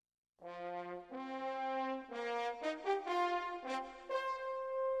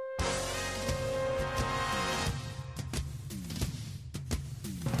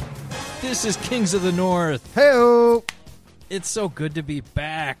This is Kings of the North. Hey-o! It's so good to be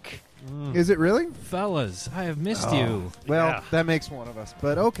back. Is it really? Fellas, I have missed you. Well, that makes one of us,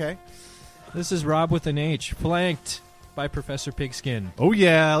 but okay. This is Rob with an H, flanked by Professor Pigskin. Oh,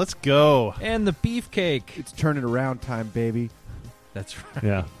 yeah, let's go. And the Beefcake. It's turning around time, baby. That's right.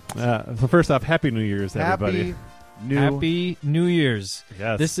 Yeah. So first off, Happy New Year's, everybody. Happy New Year's.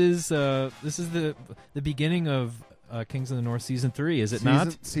 Yes. This is the beginning of Kings of the North Season 3, is it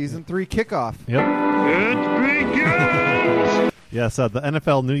not? Season 3 kickoff. Yep. Yes, the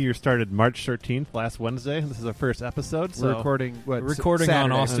NFL New Year started March 13th, last Wednesday. This is our first episode. So We're recording what? Recording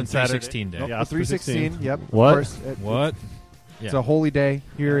Saturday. on Austin Saturday. 316 Day. Nope, Yeah, 316. Yep. What? Of course. What? It's Yeah. a holy day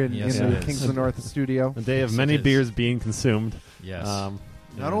here in Yes, the it is. Kings of the North studio. A day of Yes, many it is. beers being consumed. Yes.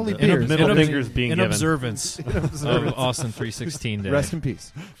 Not only and, beers. middle In fingers being in given. observance of Austin 316 Day. Rest in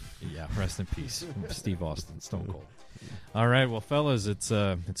peace. Yeah, rest in peace, Steve Austin, Stone Cold. All right, well, fellas, it's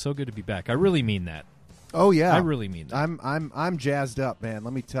so good to be back. I really mean that. Oh yeah, I really mean that. I'm jazzed up, man.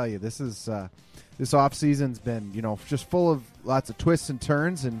 Let me tell you, this is this off season's been just full of lots of twists and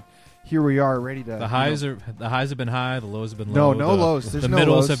turns, and here we are ready to. The highs have been high, the lows have been low. No lows. There's the no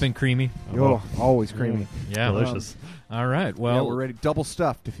middles lows. have been creamy. Always creamy. Yeah, Delicious. All right, Yeah, well, we're ready, double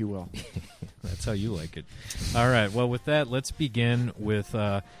stuffed, if you will. that's how you like it. All right, well, with that, let's begin with.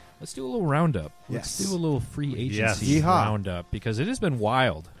 Let's do a little roundup. Yes. Let's do a little free agency Yes. Yeehaw. roundup because it has been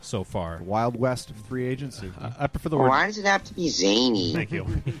wild so far. Wild West of free agency. I prefer the word. Why does it have to be zany? Thank you.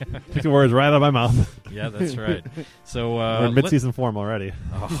 Took the words right out of my mouth. Yeah, that's right. So We're in mid-season form already.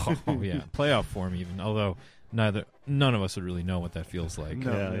 Oh yeah, playoff form even. Although none of us would really know what that feels like.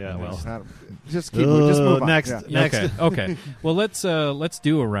 No, Yeah, well. just move on. Next. Yeah. Next. Okay. Well, let's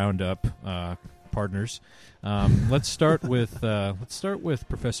do a roundup, partners. Let's start with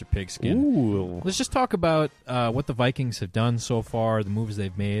Professor Pigskin. Ooh. Let's just talk about what the Vikings have done so far, the moves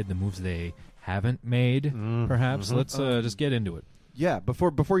they've made, the moves they haven't made. Perhaps let's just get into it. Yeah,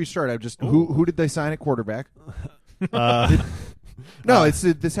 before you start, I just who did they sign at quarterback? Uh, No,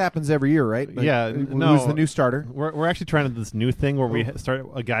 this happens every year, right? Like, yeah, who's the new starter? We're actually trying to do this new thing where we start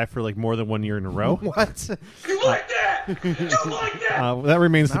a guy for like more than 1 year in a row. What? You like that? You like that? That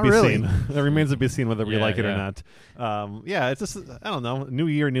remains to Not be really. seen. That remains to be seen whether we Yeah, like it yeah. or not. It's just I don't know. New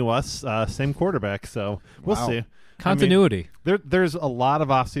year, new us. Same quarterback, so we'll Wow. see. Continuity. There's a lot of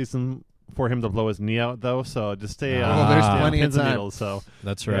offseason for him to blow his knee out, though. So just stay. there's on plenty of pins and time. needles. So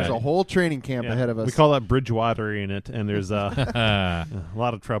That's There's right. a whole training camp yeah, ahead of us. we call that Bridgewatering it, and there's a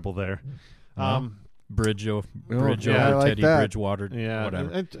lot of trouble there. Bridge over yeah, I like Teddy that. Bridgewater. Yeah,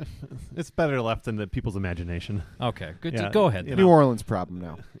 Whatever. it's better left in the people's imagination. Okay. Good. Yeah, Go ahead. you New know. Orleans problem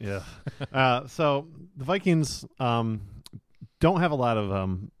now. Yeah. So the Vikings don't have a lot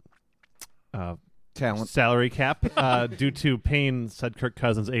of Talent. salary cap due to paying said Kirk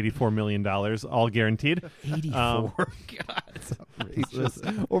Cousins $84 million, all guaranteed. 84. Outrageous.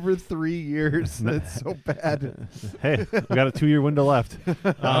 Over 3 years. That's so bad. Hey, we got a 2-year window left.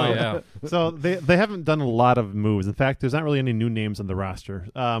 Yeah. So they haven't done a lot of moves. In fact, there's not really any new names on the roster.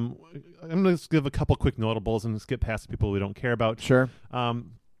 I'm going to give a couple quick notables and skip past the people we don't care about. Sure.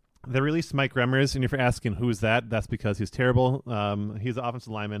 They released Mike Remmers, and if you're asking who's that, that's because he's terrible. He's an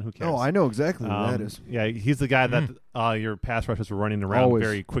offensive lineman. Who cares? Oh, I know exactly who that is. Yeah, he's the guy that your pass rushers were running around Always.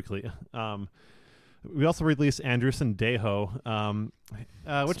 very quickly. We also released Anderson Dejo,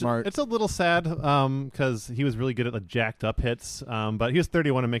 which Smart. it's a little sad because he was really good at the jacked up hits, but he was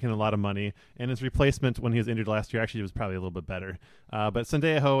 31 and making a lot of money. And his replacement when he was injured last year actually was probably a little bit better. But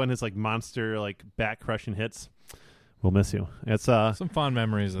Sendejo and his monster back crushing hits. We'll miss you. It's Some fond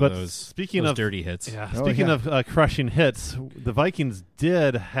memories of but those. speaking those of dirty hits. Yeah, Oh, speaking yeah. of crushing hits, the Vikings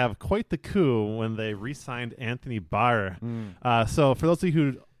did have quite the coup when they re-signed Anthony Barr. So for those of you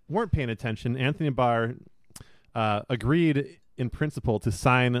who weren't paying attention, Anthony Barr agreed in principle to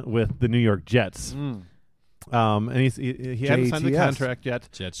sign with the New York Jets. Mm. And he hadn't signed the JETS. contract yet.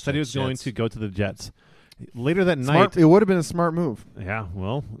 Jets, Said he was Jets. going to go to the Jets. Later that Smart. night, It would have been a smart move. yeah.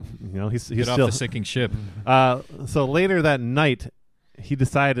 Well, he's Get still off the sinking ship. So later that night, he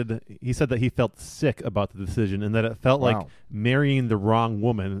said that he felt sick about the decision and that it felt like Wow. marrying the wrong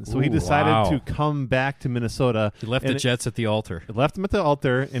woman. So he Ooh, decided wow. to come back to Minnesota. He left and the Jets at the altar. left him at the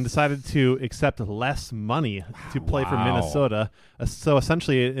altar and decided to accept less money to play for Wow. Minnesota. So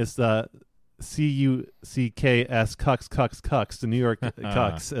essentially, it's the CUCKS Cucks. The New York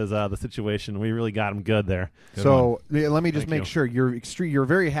Cucks is the situation. We really got him good there. Good So let me just Thank make you. sure you're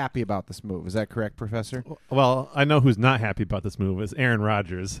very happy about this move. Is that correct, Professor? Well, I know who's not happy about this move is Aaron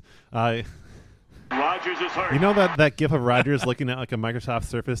Rodgers. Rodgers is hurt. You know that gif of Rodgers looking at like a Microsoft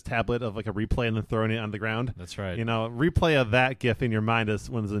Surface tablet of like a replay and then throwing it on the ground? That's right. You know, replay of that gif in your mind is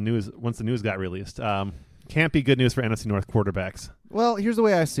once the news got released. Can't be good news for NFC North quarterbacks. Well, here's the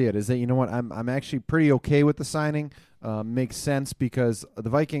way I see it: is that you know what, I'm actually pretty okay with the signing. Makes sense because the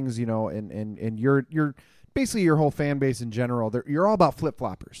Vikings, you know, and you're basically your whole fan base in general, you're all about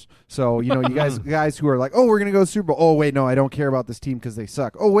flip-floppers. So, you know, you guys who are like, oh, we're going to go Super Bowl. Oh, wait, no, I don't care about this team because they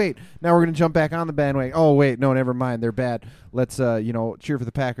suck. Oh, wait, now we're going to jump back on the bandwagon. Oh, wait, no, never mind. They're bad. Let's, you know, cheer for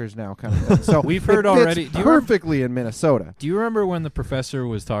the Packers now kind of thing. So we've heard it already. fits perfectly in Minnesota. Do you remember when the professor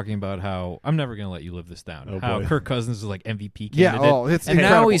was talking about how, I'm never going to let you live this down, how Kirk Cousins is like MVP candidate? Yeah, it's and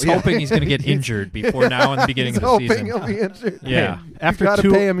incredible. now he's hoping he's going to get injured before now in the beginning of the season. He's hoping he'll be injured. Yeah. After you got to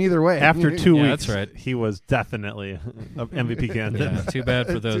pay him either way. After 2 weeks, that's right. He was definitely an MVP candidate. Yeah, too bad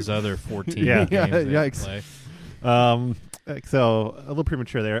for those other 14 Yeah. games they Yikes. play. So a little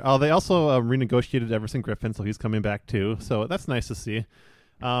premature there. Oh, they also renegotiated Everson Griffin, so he's coming back too. So that's nice to see.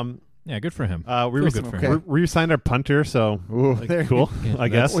 Yeah, good for him. We Feel good for him. re-signed our punter, so cool. I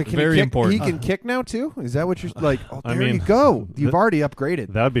guess Wait, can Very he kick, important. He can kick now too. Is that what you're like? Oh, I there mean, you go. You've already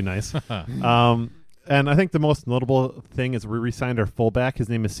upgraded. that would be nice. And I think the most notable thing is we re-signed our fullback. His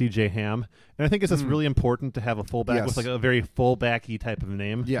name is C.J. Ham, and I think it's just really important to have a fullback with like a very fullbacky type of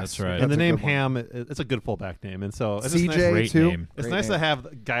name. Yes, That's right. And the a name good one. Ham, it's a good fullback name, and so it's CJ just nice. Great too. name. It's Great nice name. to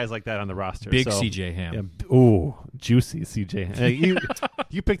have guys like that on the roster. Big so, CJ Ham. Yeah, ooh, juicy CJ.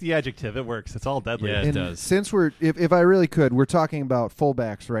 You pick the adjective; it works. It's all deadly. Yeah, it And does. since if I really could, we're talking about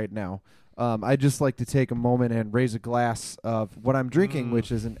fullbacks right now. I'd just like to take a moment and raise a glass of what I'm drinking,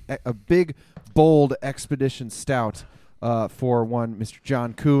 which is a big, bold Expedition Stout for one Mr.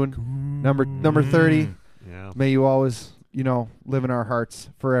 John Kuhn, number 30. Yeah. May you always, you know, live in our hearts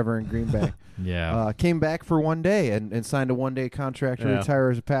forever in Green Bay. Yeah. Came back for 1 day and signed a 1-day contract to Yeah. retire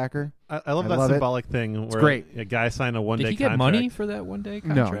as a Packer. I love I that love it. symbolic thing where great. a guy signed a 1-day Did he contract. get money for that 1-day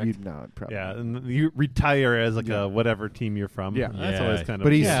contract? No, probably. Yeah, and you retire as like a whatever team you're from. Yeah. That's Yeah. always kind of.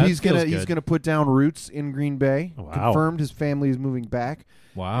 But he's Yeah, he's it feels gonna good. put down roots in Green Bay. Wow. Confirmed his family is moving back.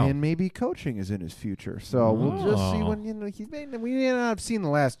 Wow. And maybe coaching is in his future. So we'll just see Oh. when we may not have seen the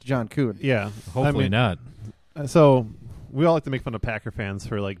last John Kuhn. yeah. Hopefully not. So we all like to make fun of Packer fans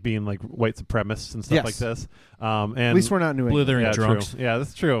for like being like white supremacists and stuff Yes. like this. And At least we're not New England. Blithering yeah, drunks. True. Yeah,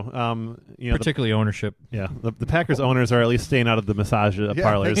 that's true. You know, Particularly ownership. the Packers owners are at least staying out of the massage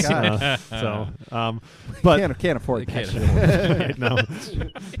parlors. thank God. But Can't afford They that. can't no,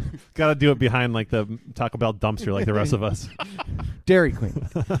 got to do it behind like the Taco Bell dumpster, like the rest of us. Dairy Queen.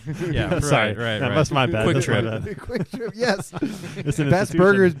 Yeah, Sorry, right. That's my bad. Quick That's my Trip. bad. Quick Trip, yes. It's an best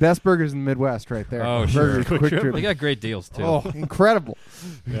institution. burgers in the Midwest right there. Oh, sure. Burgers, Quick Quick Trip. Trip. They got great deals, too. Oh, incredible.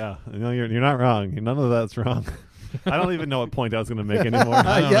 Yeah, no, you're not wrong. None of that's wrong. I don't even know what point I was going to make anymore.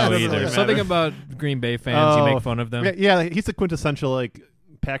 I don't Yeah, know it doesn't either. really Something matter. about Green Bay fans, you make fun of them. Yeah, he's a quintessential like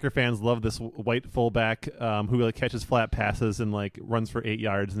Packer fans love this white fullback who like catches flat passes and like runs for 8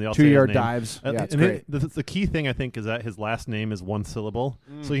 yards and they all say his 2-yard name. dives. Yeah, it's and great. the key thing I think is that his last name is one syllable,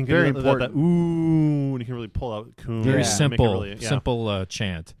 so you can very get that important. ooh, and you can really pull out Coon. Very Yeah. simple, Make it really, simple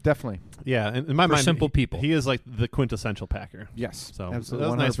chant. Definitly. Yeah, and in my For mind, simple people. he is like the quintessential Packer. Yes. So absolutely.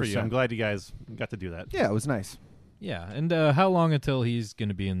 that was nice for you. 100%. I'm glad you guys got to do that. Yeah, it was nice. Yeah, and how long until he's going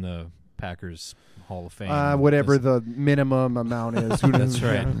to be in the Packers Hall of Fame? Whatever the minimum amount is. Who That's knows?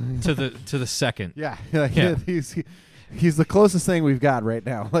 right. to the second. Yeah, Yeah. he's the closest thing we've got right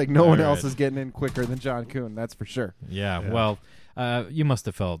now. Like no All one right. else is getting in quicker than John Kuhn. That's for sure. Yeah. Yeah. Well, you must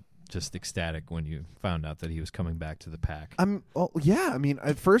have felt just ecstatic when you found out that he was coming back to the Pack. Yeah. I mean,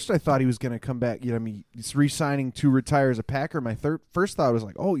 at first I thought he was going to come back. You know, I mean, he's re-signing to retire as a Packer. My first thought was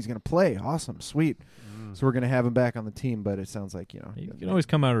like, oh, he's going to play. Awesome, sweet. So we're going to have him back on the team. But it sounds like You can always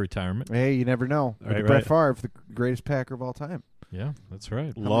come out of retirement. Hey, you never know. Look at Right, Brett Favre, the greatest Packer of all time. Yeah, that's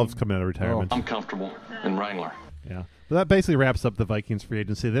right. Loves coming out of retirement. I'm comfortable in Wrangler. Yeah, but that basically wraps up the Vikings free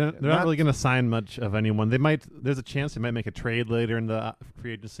agency. They're not really going to sign much of anyone. They might. There's a chance they might make a trade later in the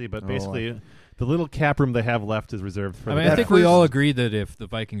free agency, but basically, the little cap room they have left is reserved for. I the mean, I think Packers. we all agree that if the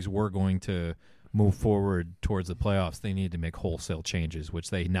Vikings were going to move forward towards the playoffs, they need to make wholesale changes, which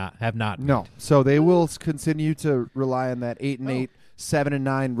they have not. No. So they will continue to rely on that 8-8,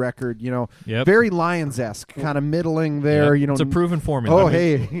 7-9 record. You know, Yep. very Lions-esque, kind of middling there. Yep. You know, It's a proven formula. Oh, I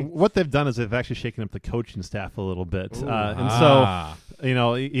mean, hey. What they've done is they've actually shaken up the coaching staff a little bit, and Ah.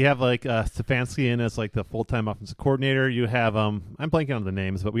 so you have like Stefanski in as like the full-time offensive coordinator. You have I'm blanking on the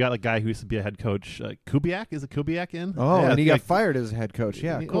names, but we got a guy who used to be a head coach, Kubiak. Is it Kubiak in? Oh, Yeah, and he got like- fired as head coach.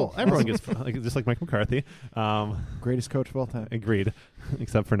 Yeah, cool. Well, everyone gets just like Mike McCarthy. Greatest coach of all time. Agreed,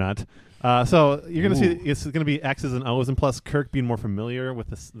 except for not. So you're going to see it's going to be X's and O's, and plus Kirk being more familiar with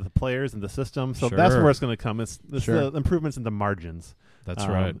the players and the system. So Sure. that's where it's going to come. It's Sure. the improvements in the margins. That's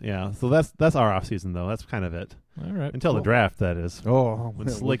right. Yeah. So that's our off season though. That's kind of it All right. until the cool. draft. That is Oh, when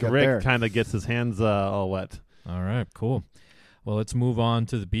we'll Slick get Rick there. kind of gets his hands all wet. All right. Cool. Well, let's move on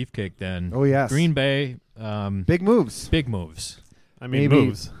to the beefcake then. Oh, yes. Green Bay. Big moves. Big moves. I mean, Maybe-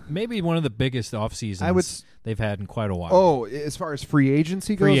 moves. Maybe one of the biggest off seasons I would they've had in quite a while. Oh, as far as free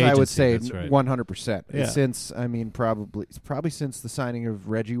agency goes, Free I would agency, say that's right. 100%. Yeah. Since probably since the signing of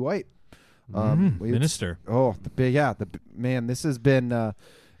Reggie White, it's- Minister. Oh, man, this has been.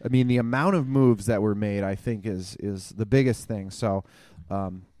 The amount of moves that were made, I think, is the biggest thing. So,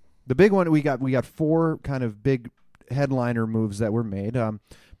 the big one we got 4 kind of big headliner moves that were made.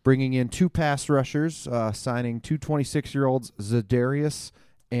 Bringing in 2 pass rushers, signing 2 26-year-olds, Zadarius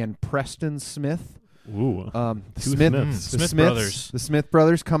and Preston Smith. Ooh. Two Smith, Smiths. the Smith Smiths, brothers. the Smith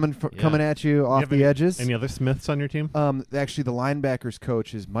brothers coming at you off have the edges. Any other Smiths on your team? Actually, the linebackers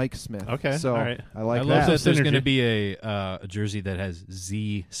coach is Mike Smith. Okay, so all right. I like I that. love that there's Synergy. going to be a jersey that has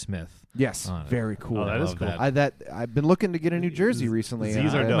Z Smith. Yes, on it. very cool. Oh, that I is love cool. that. I've been looking to get a new jersey recently.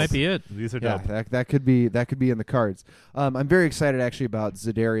 These are That dope. might be it. These are Yeah, dope. that could be in the cards. I'm very excited actually about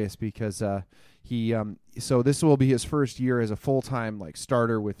Zadarius because he so this will be his first year as a full-time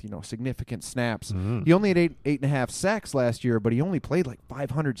starter with significant snaps. Mhm. He only had 8.5 sacks last year, but he only played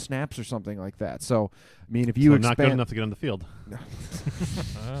 500 snaps or something like that. So I mean, if you So expand, not good enough to get on the field.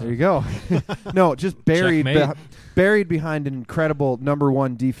 there you go. No, just buried Checkmate. buried behind an incredible number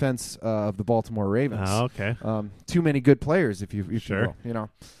 1 defense of the Baltimore Ravens. Oh, okay. Too many good players, if you Sure. will,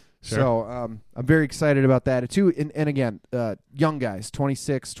 Sure. So I'm very excited about that too. And again, young guys,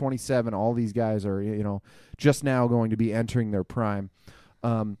 26, 27, all these guys are just now going to be entering their prime.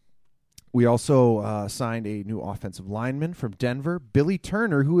 We also signed a new offensive lineman from Denver, Billy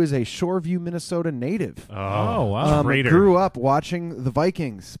Turner, who is a Shoreview, Minnesota native. Oh, wow. Traitor. Grew up watching the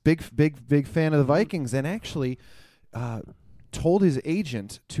Vikings. Big fan of the Vikings, and actually told his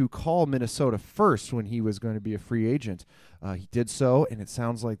agent to call Minnesota first when he was going to be a free agent. He did so, and it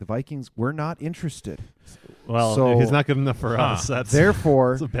sounds like the Vikings were not interested. Well, So- if he's not good enough for us. That's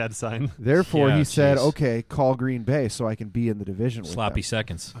Therefore, a bad sign. Yeah, he said, jeez. "Okay, call Green Bay so I can be in the division with Sloppy them."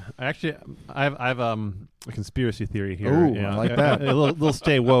 seconds. Actually, I've a conspiracy theory here. Ooh, I like that. a little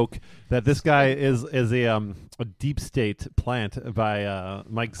stay woke. That this guy is a deep state plant by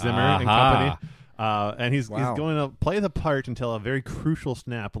Mike Zimmer and Aha. company. And he's Wow. going to play the part until a very crucial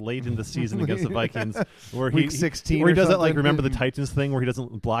snap late in the season against the Vikings, where Week 16 where he or does that something. remember the Titans thing where he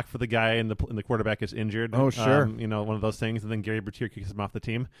doesn't block for the guy and the quarterback gets injured. Oh, sure. one of those things, and then Gary Bertier kicks him off the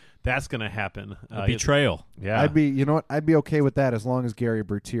team. That's going to happen. Betrayal. Yeah, I'd be okay with that as long as Gary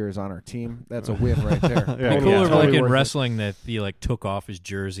Bertier is on our team. That's a win right there. Yeah, Cool yeah. if, Totally like in worth it. wrestling that he took off his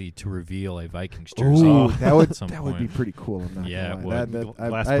jersey to reveal a Vikings jersey. Ooh, that would at some that would be point. pretty cool. I'm not Yeah, gonna it lie. would.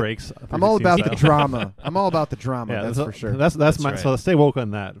 glass I- breaks. I'm all about the 316 style. drama. I'm all about the drama. Yeah, that's so for sure. That's my. right. So stay woke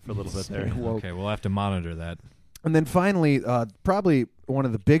on that for a little bit there. Stay woke. Okay, we'll have to monitor that. And then finally, probably one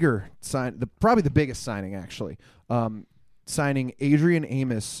of the bigger probably the biggest signing actually, signing Adrian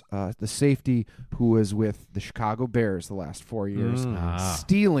Amos, the safety who was with the Chicago Bears the last 4 years,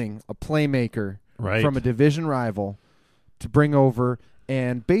 stealing a playmaker Right. from a division rival to bring over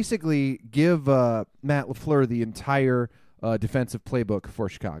and basically give Matt LaFleur the entire defensive playbook for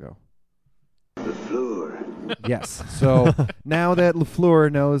Chicago. Yes. So now that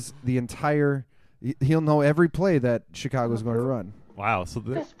LaFleur knows the entire, he'll know every play that Chicago's going to run. Wow. So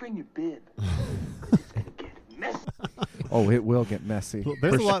Let's bring your bib. It's gonna get messy. Oh, it will get messy.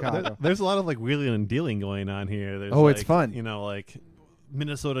 there's for a lot. Chicago. There's a lot of wheeling and dealing going on here. There's Oh, it's fun.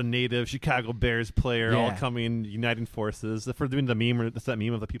 Minnesota native, Chicago Bears player, all Yeah. coming, uniting forces. If we're doing the meme, it's that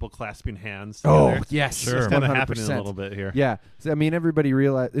meme of the people clasping hands. Oh, together. yes. Sure. It's kind of 100%. happening a little bit here. Yeah. So, everybody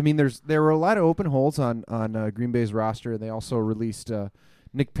realized. There were a lot of open holes on Green Bay's roster. They also released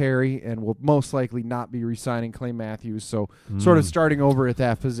Nick Perry and will most likely not be re-signing Clay Matthews. So sort of starting over at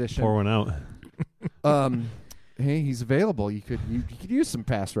that position. Pour one out. Hey, he's available. You could use some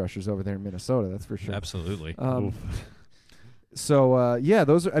pass rushers over there in Minnesota. That's for sure. Absolutely. So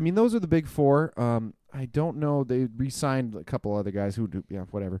those are the big 4. I don't know. They re-signed a couple other guys who do. Yeah,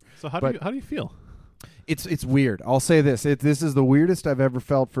 whatever. So how But- do you feel? It's weird. I'll say this. This is the weirdest I've ever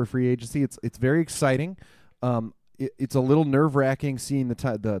felt for free agency. It's very exciting. It's a little nerve-wracking seeing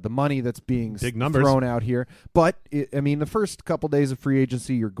the money that's being Big numbers. thrown out here. But the first couple days of free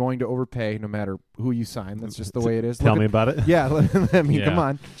agency, you're going to overpay no matter who you sign. That's just the way it is. Tell Look me at- about it. Yeah, come Yeah.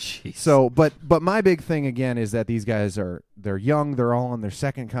 on. Jeez. So, but my big thing again is that these guys they're young. They're all on their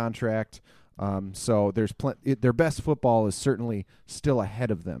second contract. So there's their best football is certainly still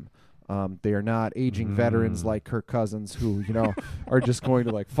ahead of them. They are not aging veterans like Kirk Cousins, who are just going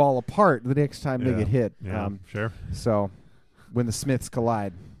to fall apart the next time they get hit. Yeah, sure. So when the Smiths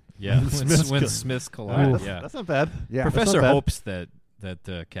collide, when Smiths collide, That's not bad. yeah, Professor not bad. hopes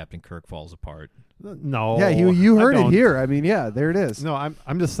that Captain Kirk falls apart. No. yeah, you heard it don't. here. I mean, yeah, there it is. No,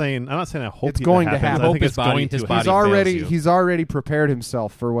 I'm just saying. I'm not saying I hope It's that going to happens. happen. I Hope think his it's body- going his to body happen. fails you. He's already prepared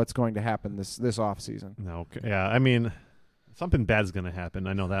himself for what's going to happen this off season. No, yeah. I mean, something bad's going to happen.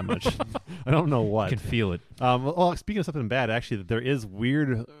 I know that much. I don't know You what. can feel it. Well, speaking of something bad, actually, there is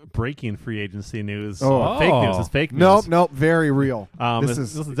weird breaking free agency news. Oh. Fake news. It's fake news. Nope, very real. This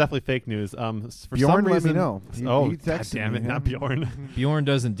is definitely fake news. For Bjorn some let reason, me know. He God texted damn it, me, not yeah. Bjorn. Bjorn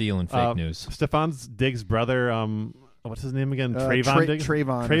doesn't deal in fake news. Stefan Diggs' brother. What's his name again? Trayvon Tra- Diggs.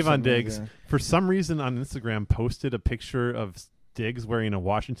 Trayvon or Trayvon something Diggs. like that. For some reason on Instagram, posted a picture of Diggs wearing a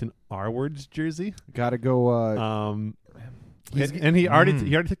Washington R-Words jersey. Gotta go. And he already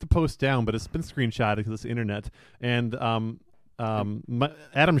took the post down, but it's been screenshotted because it's the internet. And Adam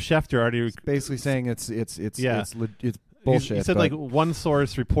Schefter already Basically saying it's Yeah. it's bullshit. He said but one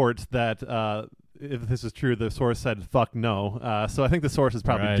source reports that if this is true, the source said "fuck no." So I think the source is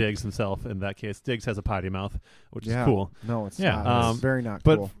probably Right. Diggs himself. In that case, Diggs has a potty mouth, which yeah. is cool. No, it's Yeah. not. It's very not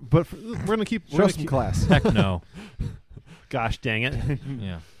But cool. we're gonna keep. Show some class. Heck no. Gosh dang it!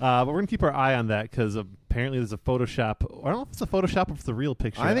 Yeah. But we're gonna keep our eye on that because apparently there's a Photoshop. I don't know if it's a Photoshop or if it's the real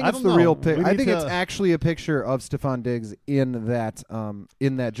picture. I think it's don't the know. real We picture. I need think to- it's actually a picture of Stefan Diggs in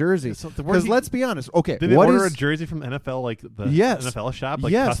that jersey. So where Because he- let's be honest. Okay, Did they what order is a jersey from NFL, like the Yes. NFL shop,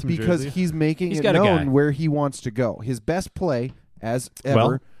 like yes, custom because jersey? he's making He's it got a guy. known where he wants to go. His best play, as ever.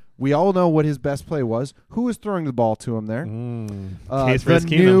 Well- we all know what his best play was. Who was throwing the ball to him there? Case The Case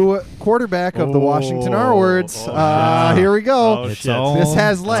Keenum. new quarterback of the Washington R-Words. Oh, shit. Here we go. Oh, It's shit. all, This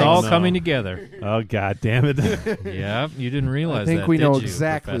has it's legs. all No. coming together. Oh god damn it! Yeah, you didn't realize I think that, we know did you,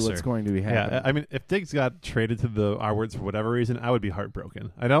 exactly Professor? what's going to be happening. Yeah, I mean, if Diggs got traded to the R-Words for whatever reason, I would be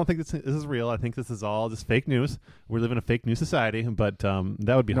heartbroken. I don't think this is real. I think this is all just fake news. We live in a fake news society, but that would be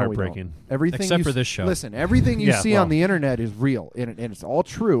No, we don't. heartbreaking. Everything Except you for this show. Listen, everything you Yeah, see well. on the internet is real, and it's all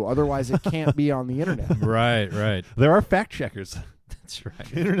true. Otherwise, it can't be on the internet. Right. There are fact checkers, That's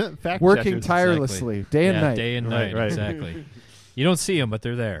right. internet fact Working checkers. tirelessly, day and Yeah, night. Day and Right, night, right. exactly. You don't see them, but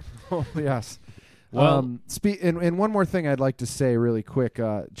they're there. Oh, yes. Well- And one more thing I'd like to say really quick,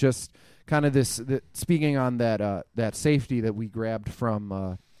 just kind of speaking on that safety that we grabbed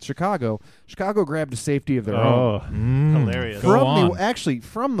from Chicago. Chicago grabbed a safety of their own. Oh, hilarious! Go on.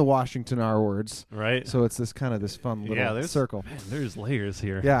 From the Washington R-Words. Right? So it's this fun little yeah, there's circle. Man, there's layers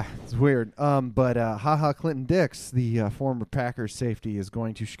here. Yeah, it's weird. But Clinton Dix, the former Packers safety, is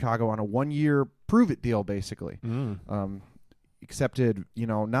going to Chicago on a 1-year prove-it deal, basically. Accepted,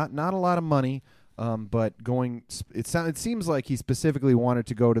 not a lot of money, but going. It seems like he specifically wanted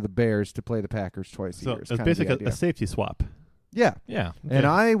to go to the Bears to play the Packers twice a So year. it's kind of the basically idea. a safety swap. Yeah, Yeah. and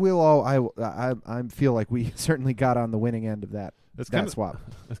I feel like we certainly got on the winning end of that swap.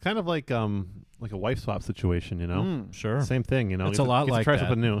 It's kind of like a wife swap situation, you know. Sure. Same thing, you know. It's a lot Gets to like try that.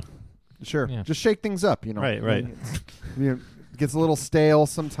 something new. Sure, Yeah. just shake things up, Right. It gets a little stale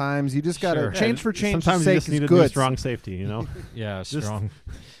sometimes. You just got to Sure. change for change. Sometimes you sake just is need a good. new strong safety, you know. Yeah, Just strong.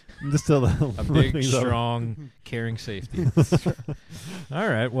 Just a A big, strong, caring safety. All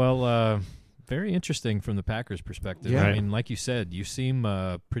right. Well, very interesting from the Packers' perspective. Yeah. I mean, like you said, you seem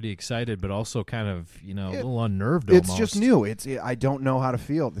pretty excited, but also kind of, a little unnerved It's almost. just new. I don't know how to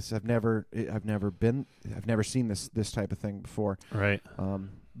feel this. I've never seen this type of thing before. Right.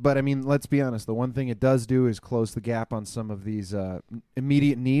 But I mean, let's be honest. The one thing it does do is close the gap on some of these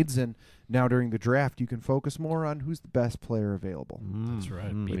immediate needs, and now during the draft, you can focus more on who's the best player available. That's right.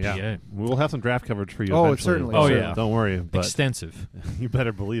 Yeah. BPA. We'll have some draft coverage for you. Oh, eventually. certainly. Oh, yeah. Don't worry. But Extensive. you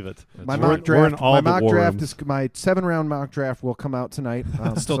better believe it. My We're- mock we're in draft. all My the mock war draft rooms. is my 7-round mock draft will come out tonight.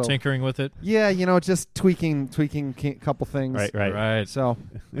 Still so- tinkering with it. Yeah, just tweaking a couple things. Right. Right. So,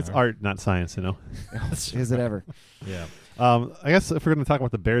 It's art, not science, you know. is it ever? Yeah. I guess if we're going to talk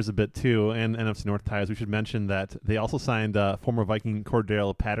about the Bears a bit too, and NFC North ties, we should mention that they also signed former Viking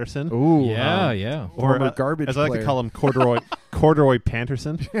Cordell Patterson. Ooh, Yeah. Former garbage as I like player. to call him, Corduroy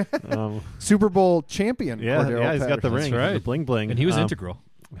Panterson. Super Bowl champion. Yeah, Cordell he's got the Patterson. ring, right. the bling bling, And he was integral.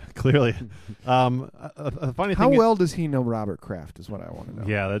 Clearly, a funny How thing. well does he know Robert Kraft? Is what I want to know.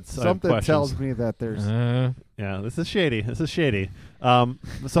 Yeah, that's I have Something questions. tells me that there's Yeah, this is shady.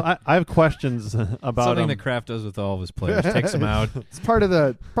 So I have questions about Something that Kraft does with all of his players. Takes them out. it's part of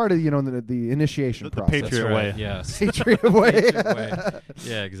the the initiation The process. Patriot That's right. way. Yes. Patriot way. Patriot way.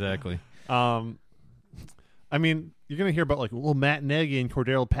 Yeah, exactly. I mean, you're going to hear about Matt Nagy and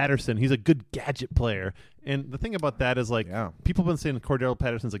Cordell Patterson. He's a good gadget player. And the thing about that is, like, Yeah. people have been saying Cordero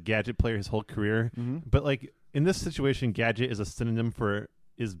Patterson's a gadget player his whole career. But, like, in this situation, gadget is a synonym for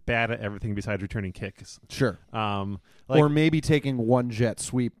is bad at everything besides returning kicks. Sure. Like, Or maybe taking one jet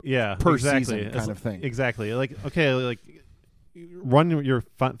sweep yeah, per exactly. season kind of thing. Exactly. Like, okay, like, run your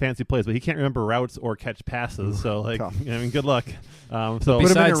fancy plays, but he can't remember routes or catch passes. So, like, tough. I mean, good luck. So Put him in a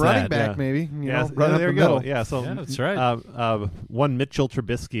Besides running that, back, yeah. maybe. You yeah, know, run up there the you go. middle. Yeah, so Yeah, that's right. One Mitchell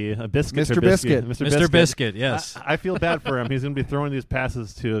Trubisky, a biscuit. Mr. Trubisky, Biscuit. Mr. Biscuit, yes. I feel bad for him. He's going to be throwing these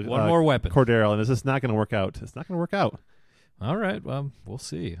passes to One more weapon. Cordero, and it's just not going to work out. It's not going to work out. All right, well, we'll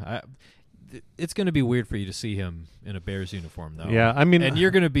see. It's going to be weird for you to see him in a Bears uniform, though. Yeah, I mean, and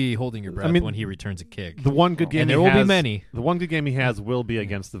you're going to be holding your breath mean, when he returns a kick. the one good game and he there will has, be many. The one good game he has will be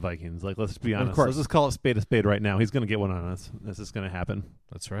against the Vikings. Like, let's be honest. course. Let's just call it a spade right now. He's going to get one on us. This is going to happen.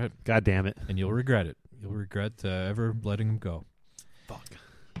 That's right. God damn it. And you'll regret it. You'll regret ever letting him go. Fuck.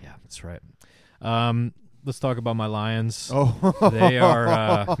 Yeah, that's right. Let's talk about my Lions. Oh, They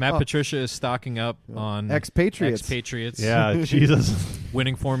are Matt Patricia is stocking up on Expatriates. Yeah, Jesus.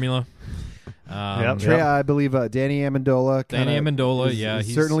 winning formula. Yep. I believe Danny Amendola. Danny Amendola, yeah, is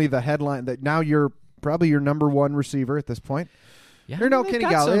he's- certainly the headline. That now you're probably your number one receiver at this point. Yeah, Or no, they've Kenny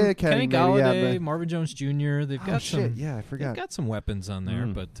got Galladay, some- Kenny, Kenny maybe, yeah, Galladay, but- Marvin Jones Jr. They've Oh got shit! some. Yeah, I They've forgot. got some weapons on there,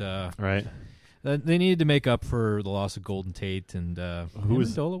 but Right. they needed to make up for the loss of Golden Tate and Who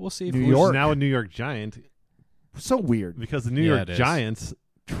is- Amendola. We'll see. if New Who's York. now a New York Giant So weird. because the New Yeah, York it is. Giants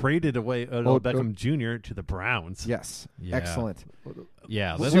traded away Odell Oh, Beckham Jr. to the Browns. Yes, Yeah. excellent.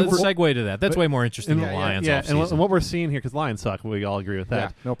 Yeah, Super- let's segue to that. That's way more interesting than the Lions. Yeah, and offseason. what we're seeing here, because Lions suck, we all agree with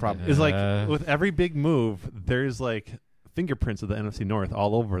that. Yeah, no problem. Is like Uh, with every big move, there's like fingerprints of the NFC North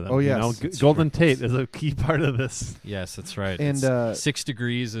all over them. Oh, yes. You know? It's Golden Tate is a key part of this. Yes, that's right. And, It's 6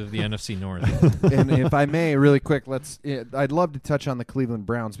 degrees of the NFC North. And if I may, really quick, I'd love to touch on the Cleveland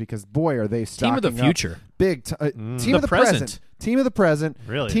Browns because boy, are they Team stocking of the up. future. Big team The of the present. present. Team of the present.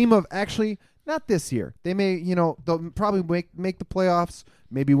 Really? Team of actually not this year. They may, they'll probably make the playoffs,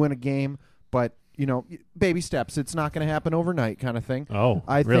 maybe win a game, but baby steps. It's not going to happen overnight, kind of thing. Oh,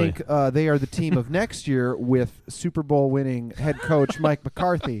 I really? think they are the team of next year with Super Bowl winning head coach Mike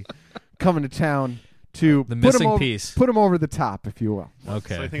McCarthy coming to town to The put missing him over, piece. put him over the top, if you will.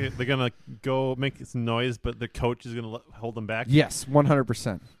 Okay. So I think they're gonna go make some noise, but the coach is gonna hold them back. Yes,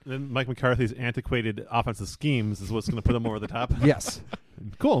 100%. Then Mike McCarthy's antiquated offensive schemes is what's gonna put them over the top. Yes.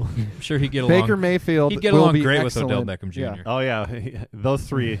 Cool. I'm sure he'd get along. Baker Mayfield He'd get will along be great excellent. with Odell Beckham Jr. Yeah. Oh yeah, those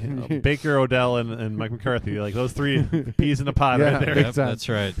three: Baker, Odell, and Mike McCarthy. Like those three peas in a pod Yeah. right there. Big Yep, time. that's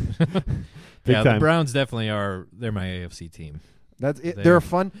right. Big yeah, the time. Browns definitely are. They're my AFC team. That's it. They're- They're a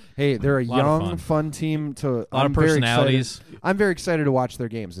fun. Hey, they're a Lot of young, fun. fun team. To A lot I'm of very personalities. excited. I'm very excited to watch their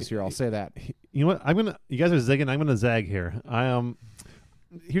games this year. I'll say that. You know what? You guys are zigging. I'm gonna zag here.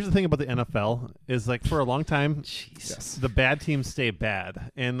 Here's the thing about the NFL is like for a long time, the bad teams stay bad,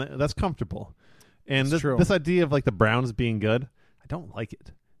 and that's comfortable. And It's true. this idea of like the Browns being good, I don't like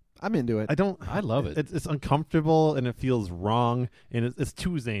it. I'm into it. I don't. I love it. It's uncomfortable and it feels wrong, and it's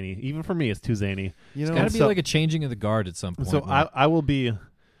too zany. Even for me, it's too zany. You It's know, got to be so- like a changing of the guard at some point. So where- I will be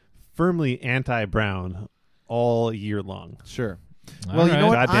firmly anti-Brown all year long. sure. All Well, you know right.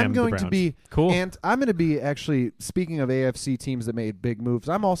 what? Goddamn I'm the going to Browns. be Cool. And I'm going to be actually speaking of AFC teams that made big moves.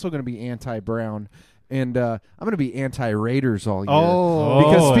 I'm also going to be anti-Brown, and I'm going to be anti-Raiders all year.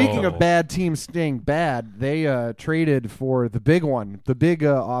 Because speaking of bad teams staying bad, they traded for the big one, the big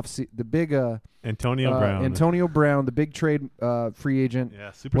Antonio Brown. Antonio Brown, the big trade free agent,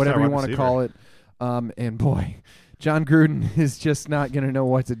 Yeah, superstar whatever you wide want to receiver. call it. And boy, John Gruden is just not going to know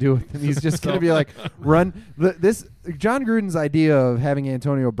what to do with him. He's just going to be like, run. John Gruden's idea of having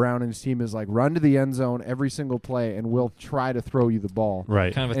Antonio Brown in his team is like run to the end zone every single play, and we'll try to throw you the ball.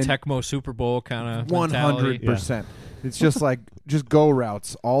 Right. kind of a and- Tecmo Super Bowl kind of 100%. It's just like just go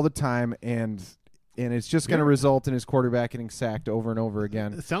routes all the time, and it's just going to result in his quarterback getting sacked over and over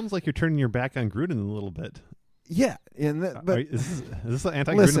again. It sounds like you're turning your back on Gruden a little bit. Yeah, and but Is this an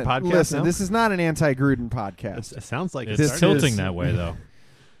anti-Gruden listen, podcast listen. now? This is not an anti-Gruden podcast. It sounds like It's This tilting is- that way though.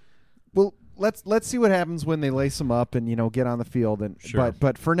 Well, let's see what happens when they lace him up and get on the field. And Sure.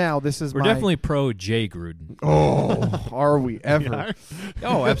 but for now, this is We're my definitely pro Jay Gruden. Oh, are we ever?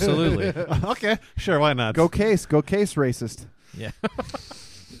 Oh, absolutely. Okay, sure, why not? Go case, racist. Yeah.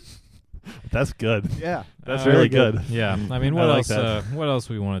 That's good. Yeah, That's Very really good. Yeah. I mean, I what like else? that. What else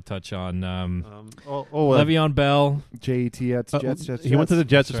we want to touch on? Le'Veon. Le'Veon Bell. Jets. He went to the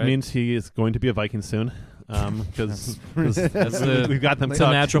Jets, That's which right. means he is going to be a Viking soon. Because That's the, we've got them it's a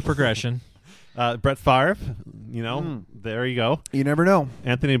tucked. natural progression. Brett Favre, there you go. You never know.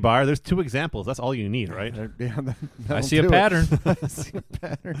 Anthony Barr. There's 2 examples. That's all you need, right? I see a pattern. I see a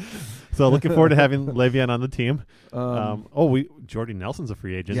pattern. So looking forward to having Le'Veon on the team. Jordy Nelson's a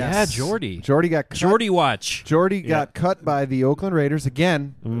free agent. Yes. Yeah, Jordy. Jordy got cut. Jordy watch. Jordy got cut by the Oakland Raiders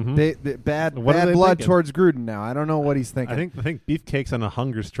again. Bad What are they blood thinking? towards Gruden now. I don't know what he's thinking. I think Beefcake's on a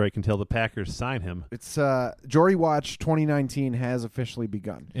hunger strike until the Packers sign him. It's Jordy Watch 2019 has officially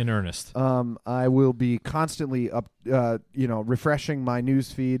begun. In earnest. I will be constantly refreshing my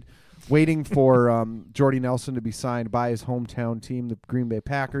news feed, waiting for Jordy Nelson to be signed by his hometown team, the Green Bay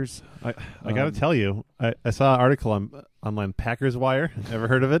Packers. I got to tell you, I saw an article online, Packers Wire. Ever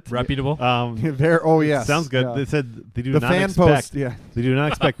heard of it? Reputable. Yes, Sounds good. yeah. They said they do The not fan expect. post, yeah. They do not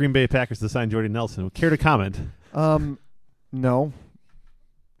expect Green Bay Packers to sign Jordy Nelson. Care to comment? No.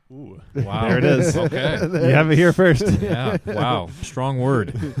 Ooh. Wow. There it is. Okay. You have it here first. Yeah. Wow. Strong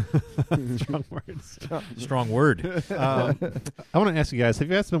word. Strong words. Strong word. I want to ask you guys: have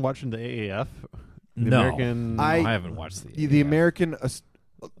you guys been watching the AAF? The No. American. I haven't watched the The American,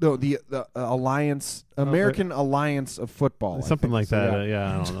 the Alliance, American Alliance of Football, I Something think. like So, that.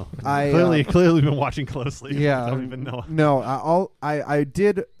 yeah. I don't know. I, Clearly been watching closely. Yeah, I don't even know. No, I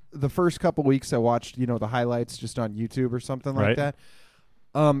did the first couple weeks. I watched the highlights just on YouTube or something like Right. that.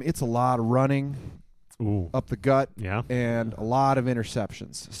 It's a lot of running Ooh. up the gut Yeah. and a lot of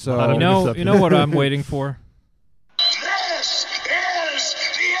interceptions. So A lot of You know what I'm waiting for? This is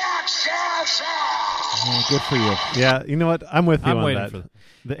the XFL. Good for you. Yeah. You know what? I'm with you I'm on waiting that. for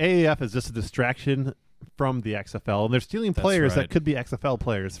The AAF is just a distraction from the XFL, and they're stealing That's players right. that could be XFL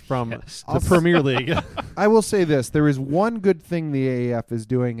players from Yes. the Premier League. I will say this: there is one good thing the AAF is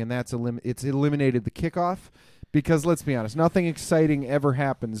doing, and that's it's eliminated the kickoff. Because let's be honest, nothing exciting ever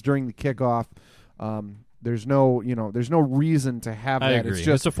happens during the kickoff. There's no reason to have I that. agree. It's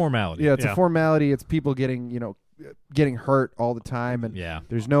just a formality. it's Yeah. a formality. It's people getting hurt all the time, and Yeah.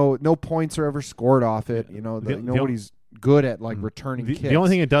 there's no points are ever scored off it. Nobody's good at returning kicks. The only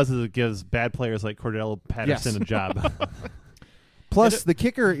thing it does is it gives bad players like Cordell Patterson Yes. a job. Plus, the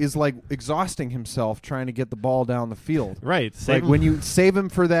kicker is exhausting himself trying to get the ball down the field. Right. When you save him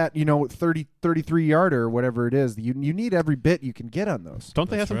for that, 33 yarder or whatever it is, you need every bit you can get on those. Don't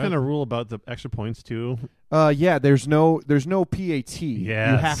they have That's some right. kind of rule about the extra points too? Yeah, there's no PAT.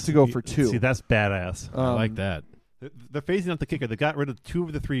 Yeah. You have to go for 2. See, that's badass. I like that. They're phasing out the kicker. They got rid of 2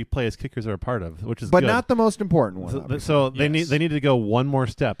 of the 3 plays kickers are a part of, which is but good. not the most important one. So, obviously. so they Yes. need to go one more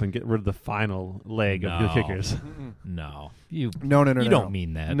step and get rid of the final leg of the No. kickers. No. You no, you don't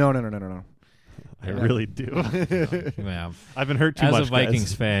mean that. No. I really do. Yeah. I've been hurt too As much. a Vikings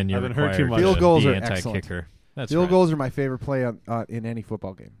guys. fan, you're I've been hurt required too much. to Field goals be are anti-kicker. That's Field right. goals are my favorite play in any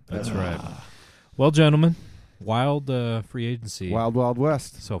football game. That's right. Well, gentlemen, wild free agency Wild Wild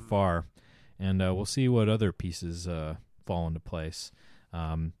West. so far, and we'll see what other pieces fall into place.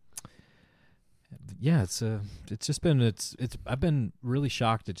 Yeah, it's just been I've been really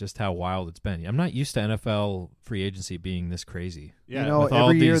shocked at just how wild it's been. I'm not used to NFL free agency being this crazy. Yeah. with all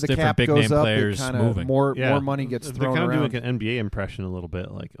every year these the different cap big goes name up. players it kinda moving. more Yeah. money gets They're thrown kind of around. doing like an NBA impression a little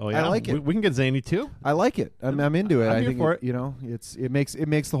bit. Like, oh yeah, I like it. We can get Zany too. I like it. I'm into it. I'm I here think for it. it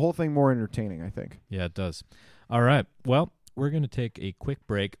makes the whole thing more entertaining. I think. Yeah, it does. All right. Well, we're going to take a quick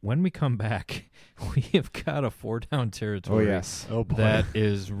break. When we come back, we have got a 4-down territory. Oh boy. That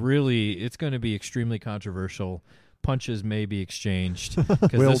is really, it's going to be extremely controversial. Punches may be exchanged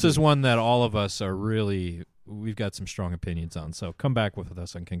because this is one that all of us are really, we've got some strong opinions on. So come back with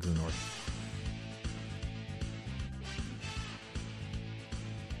us on Kings of the North.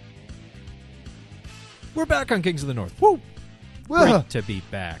 We're back on Kings of the North. Woo! Great to be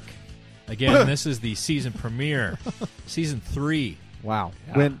back. Again, this is the season premiere. Season 3. Wow.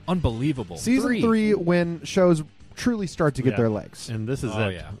 Yeah. When Unbelievable. season 3, when shows truly start to get Yeah. their legs, And this is Oh,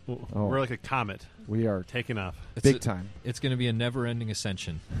 it. yeah. We're like a comet we are taking off. big time. It's going to be a never-ending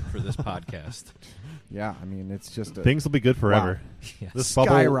ascension for this podcast. Yeah, I mean it's just Things will be good forever. Yes. This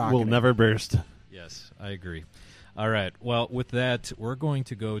bubble will Skyrocketing. never burst. Yes, I agree. All right. Well, with that, we're going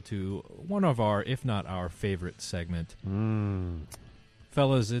to go to one of our, if not our favorite segment.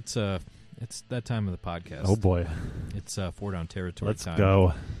 Fellas, it's that time of the podcast. Oh boy. It's 4-down territory Let's time.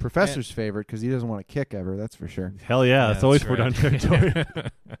 go. Professor's favorite because he doesn't want to kick ever. That's for sure. Hell yeah. It's always that's 4 down right. territory.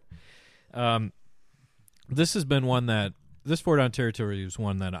 This has been one that this 4-down territory is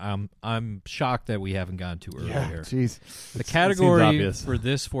one that I'm shocked that we haven't gotten to earlier. Jeez. The category obvious. for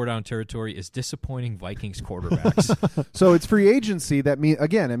this 4-down territory is disappointing Vikings quarterbacks. So it's free agency. That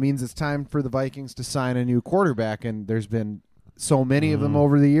it means it's time for the Vikings to sign a new quarterback, and there's been so many of them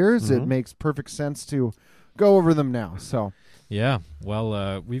over the years. It makes perfect sense to go over them now. So Yeah.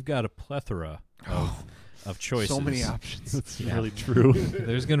 Well, we've got a plethora of choices. So many options. It's really true.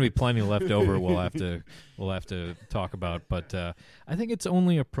 There's going to be plenty left over. We'll have to talk about, but I think it's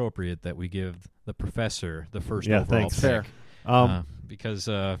only appropriate that we give the professor the first overall thanks. pick. Fair. Because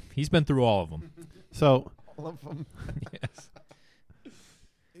he's been through all of them. So All of them. Yes.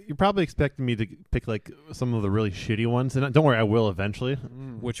 you're probably expecting me to pick like some of the really shitty ones, and don't worry, I will eventually.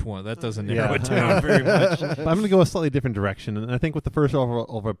 Which one? That doesn't Yeah. narrow it down very much. But I'm going to go a slightly different direction, and I think with the first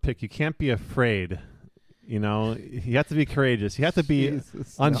overall pick, you can't be afraid. You know, you have to be courageous. You have to be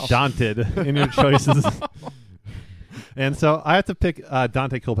Jesus, no. undaunted in your choices. And so I have to pick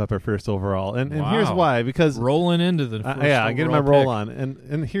Dante Culpepper first overall, and here's Wow. why. Because Rolling into the first I'm getting my overall roll pick. on,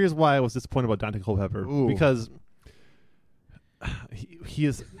 and here's why I was disappointed about Dante Culpepper. Ooh. Because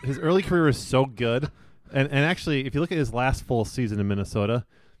his early career was so good, and actually, if you look at his last full season in Minnesota,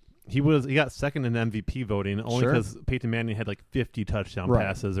 he got second in MVP voting only Sure. because Peyton Manning had like 50 touchdown Right.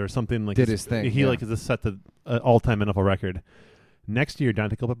 passes or something like Did his thing, He yeah. like has set the all-time NFL record. Next year,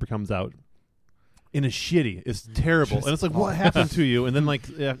 Dante Culpepper comes out. And it's shitty. It's terrible. Just and it's like, what happened to you? And then, like,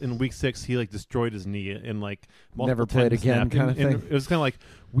 in week 6, he, like, destroyed his knee and, like, Never multiple played tendons again snapped. kind of And thing. it was kind of like,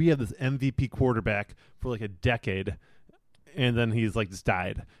 we have this MVP quarterback for, like, a decade, and then he's, like, just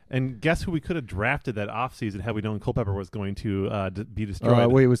died. And guess who we could have drafted that offseason had we known Culpepper was going to be destroyed?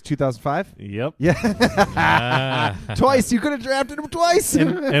 Wait, it was 2005? Yep. Yeah. Ah. Twice. You could have drafted him twice.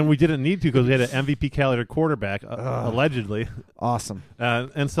 and we didn't need to because we had an MVP caliber quarterback, allegedly. Awesome.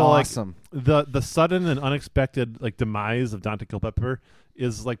 And so, Awesome. like, the sudden and unexpected like demise of Dante Culpepper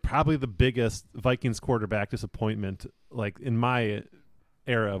is like probably the biggest Vikings quarterback disappointment like in my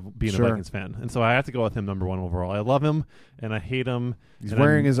era of being Sure. a Vikings fan. And so I have to go with him number 1 overall. I love him and I hate him. He's and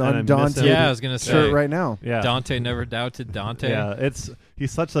wearing his and I miss undaunted him. Yeah, I was gonna say. shirt right now. Yeah. Dante never doubted Dante. Yeah,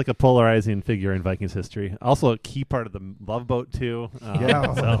 he's such like a polarizing figure in Vikings history. Also a key part of the Love Boat too.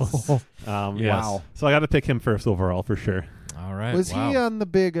 Yeah. So, yes. Wow. So I got to pick him first overall for sure. All right. Was wow. he on the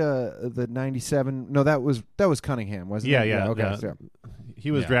big the 97? No, that was Cunningham, wasn't Yeah, it? yeah, Okay. yeah. So,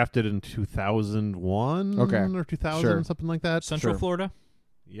 He was Yeah. drafted in 2001 Okay. or 2000 Sure. something like that. Central Sure. Florida?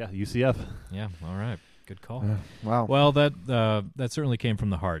 Yeah, UCF. Yeah. All right. Good call. wow. Well, that certainly came from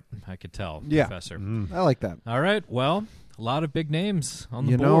the heart. I could tell, Yeah. Professor. Mm. I like that. All right. Well, a lot of big names on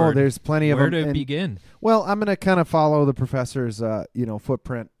the You board. know, there's plenty of Where them. to and- begin? Well, I'm going to kind of follow the professor's,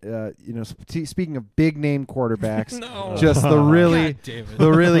 footprint. Speaking of big name quarterbacks, No. just the really, God damn it.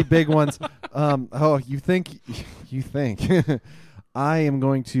 the really big ones. You think? I am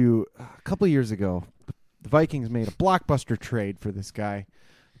going to. A couple of years ago, the Vikings made a blockbuster trade for this guy,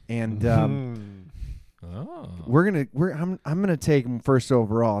 and Oh. I'm gonna take him first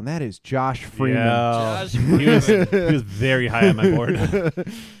overall, and that is Josh Freeman. Yeah. Josh he was very high on my board.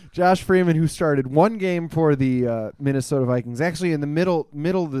 Josh Freeman, who started one game for the Minnesota Vikings, actually in the middle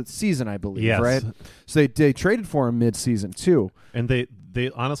of the season, I believe, Yes. right? So they traded for him mid-season too. And they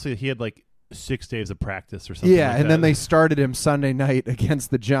honestly, he had like 6 days of practice or something. Yeah, like and then that. they started him Sunday night against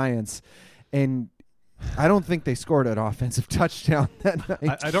the Giants, and I don't think they scored an offensive touchdown that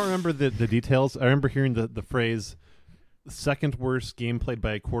night. I don't remember the details. I remember hearing the phrase second worst game played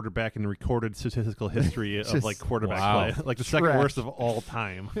by a quarterback in recorded statistical history of Just- like quarterback Wow. play. Like the second Trash. worst of all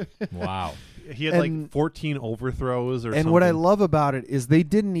time. Wow. He had And- like 14 overthrows or And something. what I love about it is they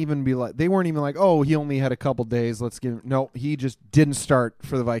weren't even like, oh, he only had a couple days. Let's give him. No, he just didn't start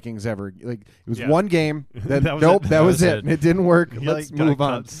for the Vikings ever. Like it was Yeah. one game. Then, That was nope, it. that was it. It didn't work. He Let's like, got move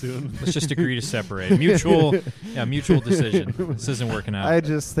on. cut soon. Let's just agree to separate. Mutual decision. This isn't working out. I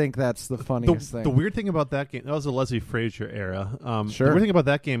just think that's the funniest thing. The weird thing about that game, that was the Leslie Frazier era. Sure. The weird thing about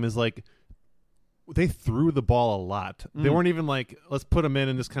that game is like they threw the ball a lot. They weren't even like, let's put him in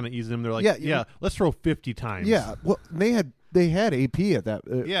and just kind of ease him. They're like, Yeah, let's throw 50 times. Yeah, well, they had AP at that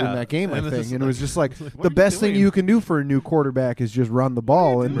Yeah, in that game, I and it's think, just and it was just like like, what the are you best thing doing? you can do for a new quarterback is just run the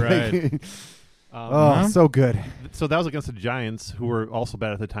ball, and Right. like, oh, so good. So that was against the Giants, who were also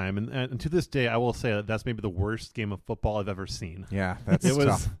bad at the time. And to this day, I will say that that's maybe the worst game of football I've ever seen. Yeah, that's It was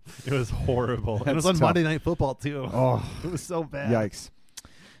tough. it was horrible. And it was That's on tough. Monday Night Football too. Oh, It was so bad. yikes!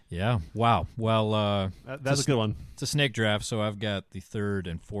 Yeah. Wow. Well, That's a good one. it's a snake draft, so I've got the 3rd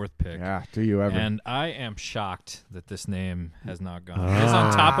and 4th pick. Yeah, do you ever? And I am shocked that this name has not gone. It's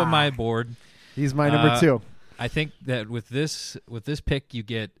on top of my board. He's my number 2. I think that with this pick, you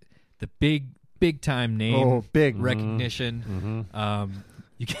get the big time name Oh, big. recognition.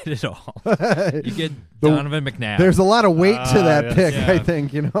 You get it all. You get The- Donovan McNabb. There's a lot of weight to that yes. pick, Yeah. I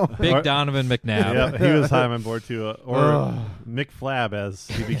think. You know, Big Donovan McNabb. Yeah, he was high on my board too. Or Mick Flab, as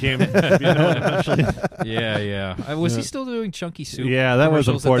he became known eventually. Yeah. Was he still doing Chunky Soup? Yeah, that was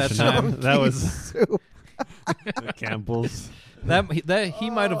commercials at unfortunate. That time? That was Campbell's. that he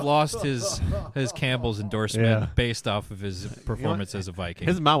might have lost his Campbell's endorsement Yeah. based off of his performance as a Viking.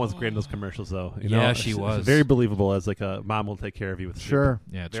 His mom was great in those commercials, though. You Yeah, know? she She's was. very believable as like a mom will take care of you with soup. Sure.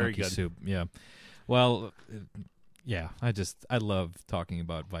 Yeah, Very chunky good. soup. Yeah. Well, yeah, I love talking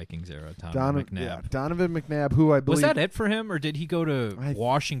about Vikings era. Donovan McNabb. Yeah, Donovan McNabb, who I believe Was that it for him, or did he go to I-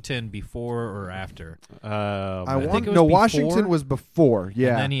 Washington before or after? I think want it was no before, Washington was before. Yeah.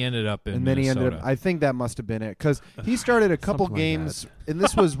 And then he ended up in and then he Minnesota. ended up. I think that must have been it because he started a couple Something like games, and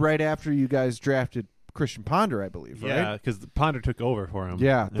this was right after you guys drafted Christian Ponder, I believe. Yeah, Right? because Ponder took over for him.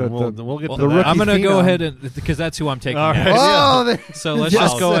 Yeah, And we'll get Well, to that. I'm going to rookie go phenom. ahead and because that's who I'm taking. All right. next. Oh, there- So let's Yes.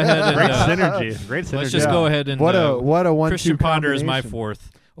 just go ahead and Great synergy. Great synergy. let's just Yeah. go ahead and what a 1-2 Christian Ponder is my combination.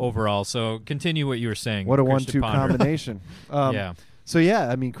 fourth overall. So continue what you were saying. What a Christian 1-2 Ponder. combination. Yeah. So yeah,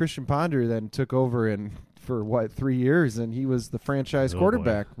 I mean Christian Ponder then took over and for 3 years, and he was the franchise Oh,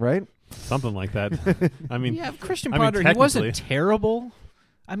 quarterback, right? Something like that. I mean, Yeah, Christian I mean, Ponder. He wasn't technically- terrible.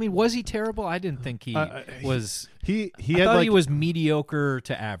 I mean, was he terrible? I didn't think he was. he I had thought like he was mediocre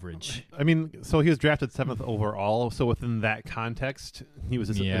to average. I mean, so he was drafted 7th overall. So within that context, he was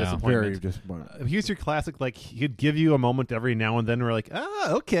a Yeah. disappointment. Very disappointing. He's your classic, like he'd give you a moment every now and then. We're like,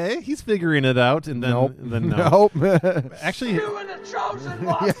 okay, he's figuring it out, and then Nope. then no. Nope. Actually,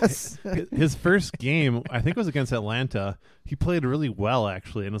 yes. his first game, I think, was against Atlanta. He played really well,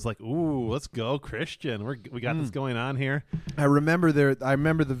 actually, and was like, "Ooh, let's go, Christian. We got this going on here." I remember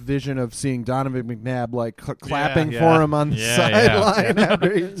the vision of seeing Donovan McNabb like clapping yeah. for him on the Yeah, sideline yeah.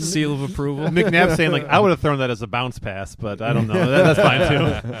 after he- Seal of approval. McNabb saying like, "I would have thrown that as a bounce pass, but I don't know. That's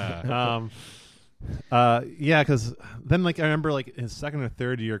fine too." Yeah, because then like I remember like his second or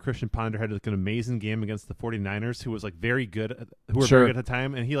third year, Christian Ponder had like an amazing game against the 49ers, who was like very good, who were Sure. very good at the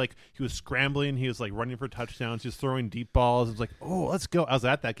time, and he was scrambling, he was like running for touchdowns, he was throwing deep balls. It was like, oh, let's go. I was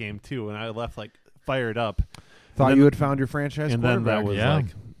at that game too, and I left like fired up. Thought then- you had found your franchise And then quarterback. that was Yeah.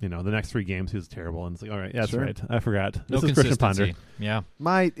 like, the next 3 games he was terrible, and it's like, all right, that's Sure. right, I forgot. No This is Christian Ponder. consistency. Yeah.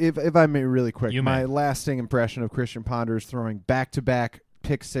 My if I may really quick, You my may. lasting impression of Christian Ponder is throwing back-to-back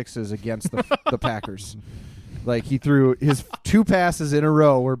pick sixes against the Packers. Like he threw his 2 passes in a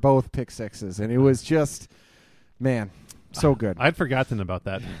row were both pick sixes, and it was just, man, so good. I'd forgotten about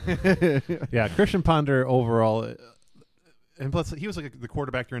that. Yeah, Christian Ponder overall, and plus he was like the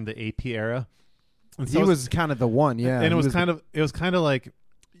quarterback during the AP era. And He was kind of the one, yeah. and it He was kind of like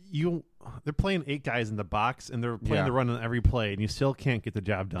they're playing 8 guys in the box, and they're playing Yeah. the run on every play, and you still can't get the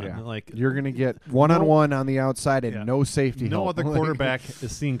job done. Yeah. Like you're gonna get one-on-one on the outside and Yeah. no safety. no help. other Like- quarterback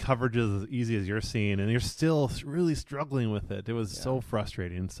is seeing coverages as easy as you're seeing, and you're still really struggling with it. It was so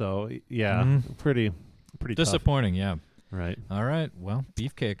frustrating. So yeah, Mhm. pretty tough. Disappointing. Yeah. Right. All right. Well,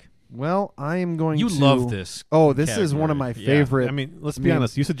 beefcake. Well, I am going You to love this. Oh, this is one of my category. Yeah. favorite. I mean, let's be I mean-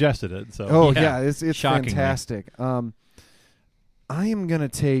 honest. You suggested it, so Oh Yeah. yeah, it's Shockingly. fantastic. I am gonna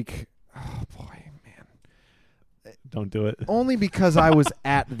take. Oh boy, man! don't do it. Only because I was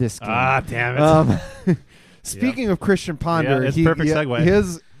at this game. Damn it. Speaking of Christian Ponder, Yeah, it's perfect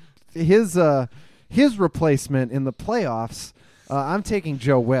segue. His replacement in the playoffs. I'm taking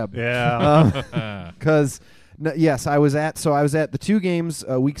Joe Webb. Yeah. Because yes, I was at the 2 games,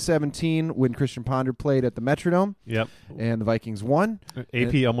 week 17 when Christian Ponder played at the Metrodome, Yep. and the Vikings won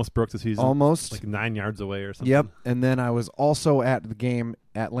AP almost broke the season. almost. Like 9 yards away or something. Yep, and then I was also at the game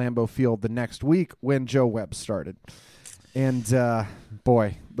at Lambeau Field the next week when Joe Webb started. And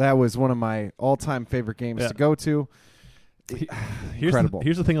boy, that was one of my all-time favorite games Yeah. to go to. Incredible.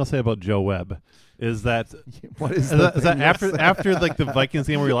 Here's the thing I'll say about Joe Webb is that What is is that thing you'll say? after like the Vikings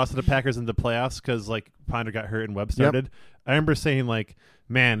game where we lost to the Packers in the playoffs because like Ponder got hurt and Webb started. I remember saying like,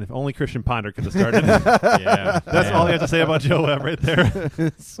 man, if only Christian Ponder could have started. Yeah. That's all I have to say about Joe Webb right there.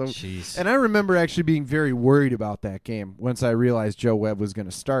 So, Jeez. and I remember actually being very worried about that game once I realized Joe Webb was going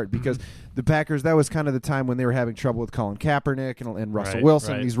to start because the Packers, that was kind of the time when they were having trouble with Colin Kaepernick and Russell Right,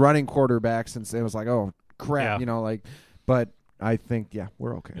 Wilson, right. these running quarterbacks, and it was like, oh crap, Yeah. But I think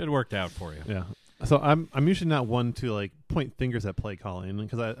we're okay. It worked out for you. Yeah. So I'm usually not one to like point fingers at play calling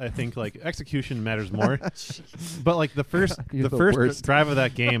because I think like execution matters more. But like the first You're the the first worst. drive of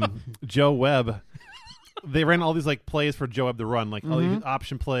that game, Joe Webb, they ran all these like plays for Joe Webb to run, like all these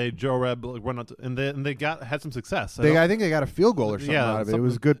option play, Joe Webb like, run out to, and they had some success. I think they got a field goal or something Yeah, out of it. It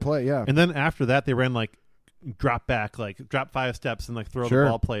was a good play, yeah. And then after that, they ran like drop back, like drop 5 steps and like throw Sure. the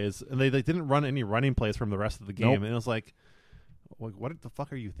ball plays, and they didn't run any running plays from the rest of the game. Nope. And it was like, what the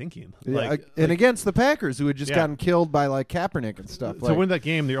fuck are you thinking? Yeah, and against the Packers, who had just Yeah. gotten killed by like Kaepernick and stuff. to win that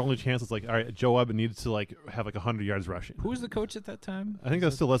game, their only chance is like, all right, Joe Webb needs to like have like 100 yards rushing. Who was the coach at that time? I think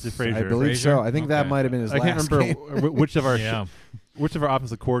that's still Leslie Frazier. I believe Frazier? so. I think that Okay. might have been his I last can't remember game. which of our Yeah. which of our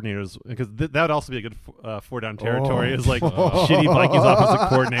offensive coordinators, because that would also be a good four down territory, is like shitty Vikings offensive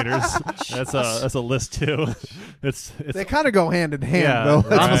coordinators. That's a list too. It's they kind of go hand in hand, though.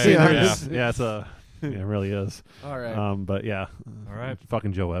 Right. Honestly, yeah, it really is. All right. But yeah, All right.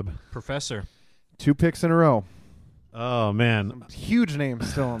 fucking Joe Webb. Professor. 2 picks in a row. Oh man, Huge names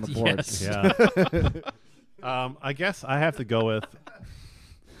still on the board. Yes. yeah. I guess I have to go with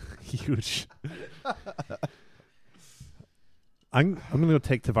huge. I'm gonna go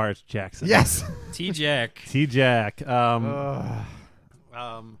take Tavares Jackson. Yes. T-Jack. T-Jack. Some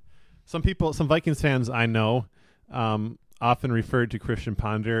Vikings fans I know often referred to Christian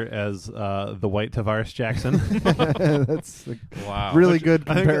Ponder as the white Tavares Jackson. That's a Wow. really good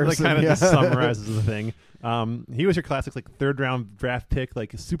I think comparison. that kind of yeah. just summarizes the thing. He was your classic third round draft pick,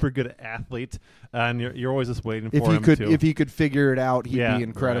 like a super good athlete, and you're always just waiting for him to. If he could figure it out, he'd Yeah. be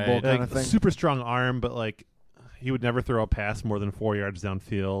incredible, Right. kind like, of thing. super strong arm, but he would never throw a pass more than 4 yards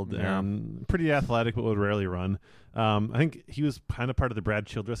downfield, Yeah. and pretty athletic, but would rarely run. I think he was kind of part of the Brad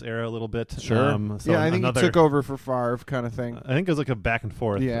Childress era a little bit. Sure. So I think he took over for Favre, kind of thing. I think it was like a back and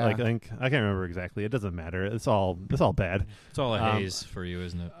forth. Yeah. I can't remember exactly. It doesn't matter. It's all bad. It's all a haze for you,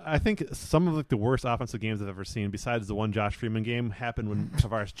 isn't it? I think some of the worst offensive games I've ever seen, besides the one Josh Freeman game, happened when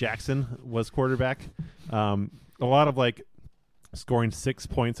Tavares Jackson was quarterback. A lot of scoring 6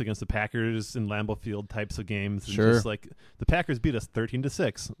 points against the Packers in Lambeau Field types of games. And Sure. just the Packers beat us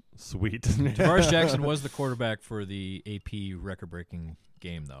 13-6. Sweet. Tavares Jackson was the quarterback for the AP record-breaking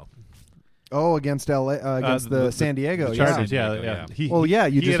game, though. Oh, against LA, against the San Diego. The Chargers, yeah. yeah. Yeah.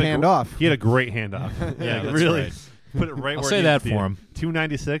 You just hand off. He had a great handoff. Yeah, that's really. right. Put it right I'll where say it that needs to for be. him.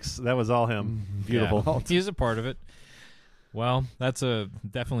 296, that was all him. Beautiful. Yeah. He's a part of it. Well, that's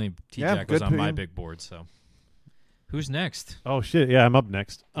definitely T-Jack was good on my pick. big board, so. Who's next? Oh, shit. Yeah, I'm up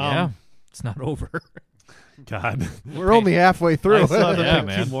next. Yeah, it's not over. God. We're only halfway through. I still have to Yeah, pick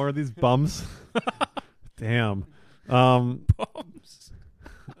man. 2 more of these bums. Damn.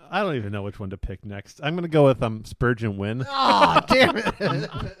 I don't even know which one to pick next. I'm going to go with Spurgeon Wynn. Oh, damn it.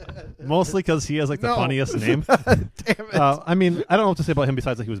 Mostly because he has the No. funniest name. Damn it. I mean, I don't know what to say about him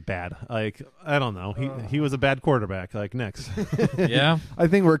besides he was bad. I don't know. He was a bad quarterback. Next. Yeah, I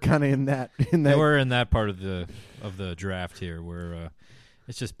think we're kind of in that. we're in that part of the draft here where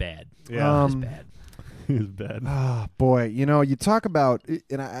it's just bad. Yeah. It's bad. He was bad. Oh, boy. You talk about,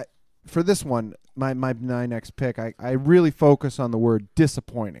 and for this one, my next pick, I really focus on the word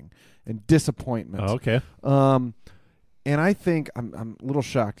disappointing and disappointment. Oh, okay. And I think I'm a little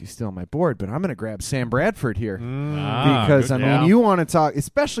shocked he's still on my board, but I'm going to grab Sam Bradford here because good I mean, call. you want to talk,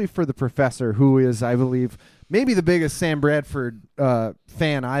 especially for the professor, who is, I believe, maybe the biggest Sam Bradford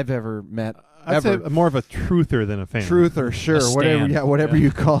fan I've ever met. I'd say more of a truther than a fan. Truther, sure, A whatever, stan. whatever Yeah.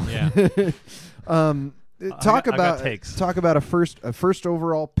 you call Yeah. it. Talk I got about takes. talk about a first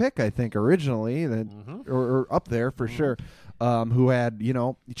overall pick, I think originally that or up there for sure. Who had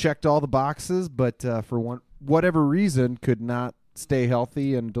checked all the boxes, but for whatever reason could not stay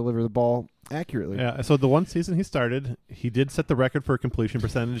healthy and deliver the ball accurately. Yeah, so the one season he started, he did set the record for completion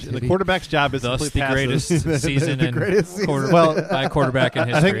percentage. And the quarterback's job is to Thus, complete the passes. greatest season The in greatest season. by quarterback in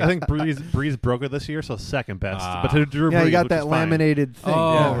history. I think Breeze broke it this year, so second best. Ah. But to Drew Yeah, Brees, you got which that is fine. laminated thing.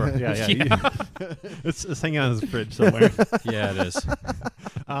 Oh, yeah. right. Yeah. It's hanging on his fridge somewhere. Yeah, it is.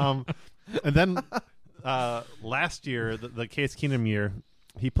 And then last year, the Case Keenum year,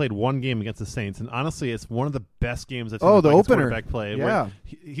 he played one game against the Saints, and honestly, it's one of the best games I've seen Oh, the the Vikings opener. quarterback play. Yeah. where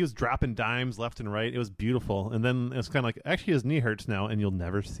he was dropping dimes left and right. It was beautiful, and then it's kind of actually his knee hurts now, and you'll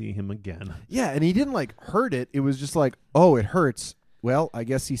never see him again. Yeah, and he didn't hurt it. It was just oh, it hurts. Well, I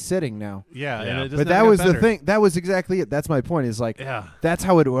guess he's sitting now. Yeah, Yeah. and it just But never that got was the better. thing. That was exactly it. That's my point. Is Yeah. that's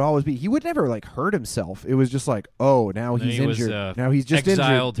how it would always be. He would never hurt himself. It was just oh, now Then he's he was, injured. Now he's just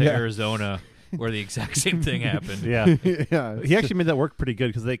exiled injured. to Arizona, where the exact same thing happened. Yeah. Yeah, He actually made that work pretty good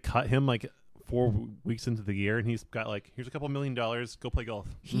because they cut him 4 weeks into the year, and he's got here's a couple $1 million, go play golf.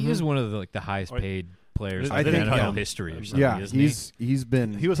 He is one of the highest paid players I in think, NFL yeah. history or something. yeah. Isn't He's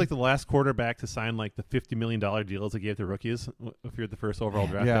been. He was the last quarterback to sign the $50 million deals they gave to rookies if you're the first overall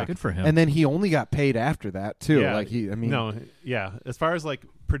draft Yeah. pick. Good for him. and then he only got paid after that too. Yeah. No. As far as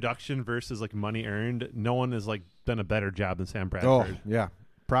production versus money earned, no one has done a better job than Sam Oh Bradford. yeah.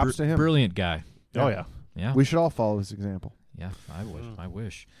 Props to him. Brilliant guy. Oh yeah. Yeah. We should all follow his example. Yeah, I would. I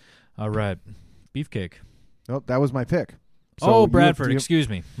wish. All right. Beefcake. Oh, that was my pick. So Bradford. you- Excuse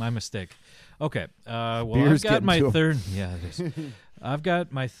me. My mistake. Okay. Well, Beer's I've got getting my to him. third. Yeah, it is. I've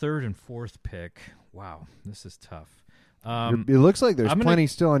got my third and fourth pick. Wow, this is tough. it looks like there's I'm gonna- plenty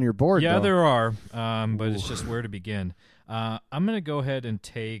still on your board. Yeah, though. there are, but it's just where to begin. I'm going to go ahead and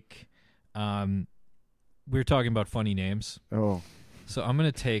take. We were talking about funny names. Oh, So I'm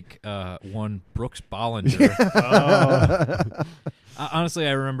going to take one Brooks Bollinger. Honestly,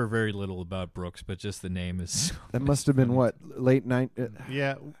 I remember very little about Brooks, but just the name is. That must have been what, late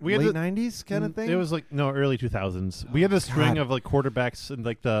Yeah, we had late 90s kind of thing. It was like early 2000s. We had a string of like quarterbacks in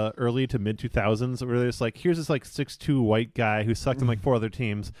like the early to mid 2000s where there's like, here's this like 6'2" white guy who sucked on like 4 other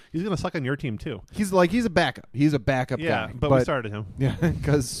teams. He's gonna suck on your team too. He's a backup. He's a backup Yeah, guy. but we started him. Yeah,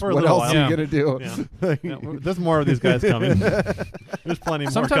 because For a what little else while. are you gonna do? Yeah, there's more of these guys coming. There's plenty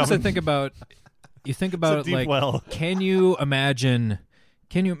more. Sometimes coming. I think about. You think about It's a it deep like, well. can you imagine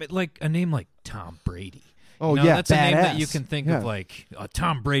like a name like Tom Brady? Oh, You know, yeah, that's a name that badass. you can think Yeah. of like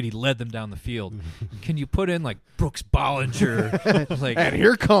Tom Brady led them down the field. Can you put in like Brooks Bollinger? Like And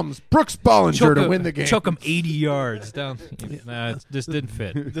here comes Brooks Bollinger to win the game. Chuck him 80 yards down. Nah, it just didn't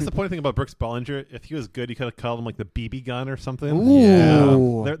fit. Disappointing thing about Brooks Bollinger, if he was good, you could have called him like the BB gun or something.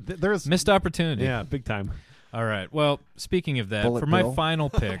 Ooh. Yeah. There's Missed opportunity. yeah, big time. All right. Well, speaking of that, Bullet for my Bill. final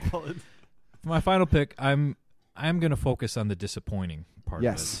pick, I'm going to focus on the disappointing part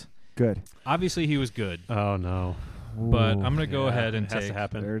Yes. of it. Good. Obviously, he was good, Oh no. but Ooh. I'm going to go ahead and it has take to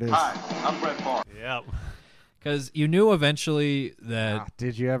happen. There it is. Hi, I'm Brett Favre. Yep. because you knew eventually that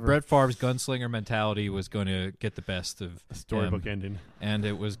Did you ever? Brett Favre's gunslinger mentality was going to get the best of Storybook him, ending. and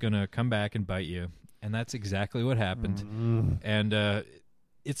it was going to come back and bite you, and that's exactly what happened. Mm. And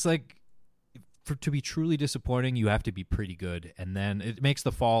it's like, to be truly disappointing, you have to be pretty good, and then it makes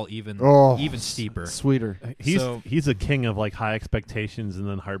the fall even steeper. Sweeter. He's a king of like high expectations and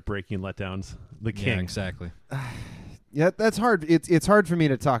then heartbreaking letdowns. The king. Yeah, exactly. Yeah, that's hard. It's hard for me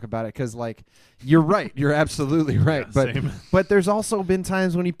to talk about it because, like, you're right. You're absolutely right. Yeah, same. But there's also been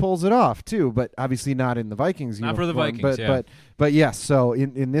times when he pulls it off too. But obviously not in the Vikings. Not for the uniform. Vikings, But yeah. but yes. So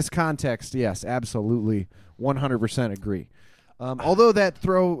in this context, yes, absolutely, 100% agree. Although that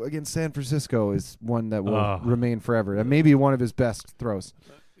throw against San Francisco is one that will remain forever. That may be one of his best throws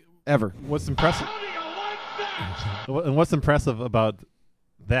ever. What's impressive? And what's impressive about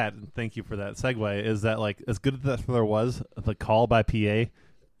that? And thank you for that segue. Is that like as good as that throw was, the call by PA,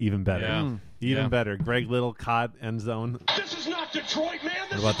 even better. Yeah. Even Yeah. better. Greg Little caught end zone. This is not Detroit, man.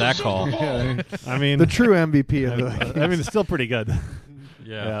 This What about is that the call? Super Bowl. I mean, The true MVP of the Vikings. I mean, it's still pretty good.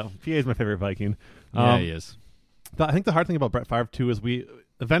 Yeah. PA is my favorite Viking. Yeah, he is. I think the hard thing about Brett Favre too is we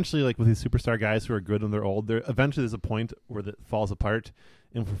eventually, like with these superstar guys who are good when they're old, eventually there's a point where it falls apart.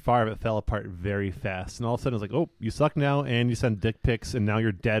 And for Favre, it fell apart very fast. And all of a sudden, it's like, oh, you suck now, and you send dick pics, and now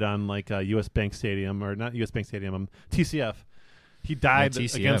you're dead on like U.S. Bank Stadium, or not U.S. Bank Stadium, TCF. He died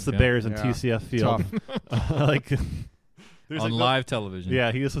TCF, against the yeah. Bears in Yeah. TCF Field. Like there's On like live television.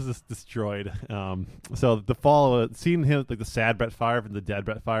 Yeah, he just was just destroyed. So the fall, seeing him like the sad Brett Favre and the dead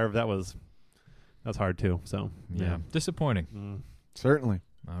Brett Favre, that was hard too. So Yeah. Disappointing. Certainly.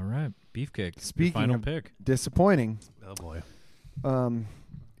 All right. Beefcake. Your Speaking final of- pick. Disappointing. Oh boy.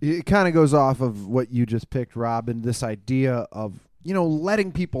 It kind of goes off of what you just picked, Rob, and this idea of,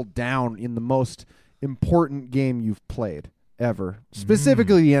 letting people down in the most important game you've played ever,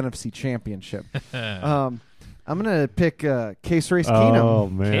 specifically the NFC Championship. I'm going to pick Case Race Keenum. Oh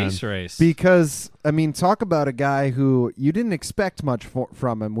man. Case race. Because, I mean, talk about a guy who you didn't expect much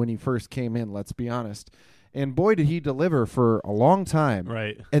from him when he first came in, let's be honest. And boy, did he deliver for a long time.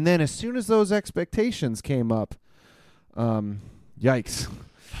 Right. And then as soon as those expectations came up, yikes.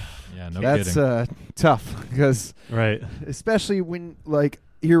 Yeah, no That's kidding. tough because Right. especially when, like,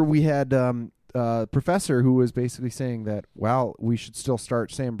 here we had Professor who was basically saying that, well, we should still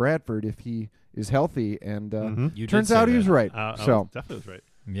start Sam Bradford if he is healthy. And You did turns say out he that. was right. So definitely was right.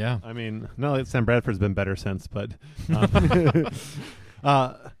 Yeah. I mean, no, Sam Bradford's been better since, but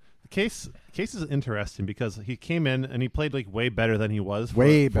Case is interesting because he came in and he played like way better than he was for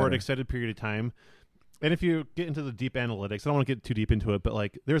an better. extended period of time. And if you get into the deep analytics, I don't want to get too deep into it, but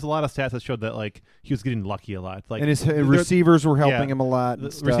like there's a lot of stats that showed that like he was getting lucky a lot. Like and his there- receivers were helping yeah, him a lot. the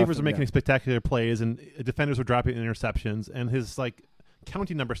And stuff, receivers were and making spectacular plays, and defenders were dropping interceptions, and his like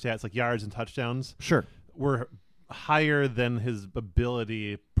counting number stats, like yards and touchdowns, Sure. were higher than his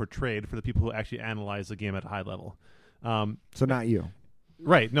ability portrayed for the people who actually analyze the game at a high level. So not you.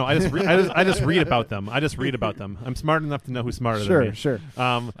 Right? No, I just I just read about them. I just read about them. I'm smart enough to know who's smarter than me. Sure.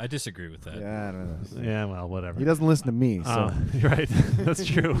 I disagree with that. Yeah, I don't know. Yeah, well, whatever. He doesn't listen to me, so You're right. That's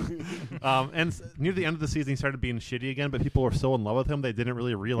true. Near the end of the season, he started being shitty again, but people were so in love with him they didn't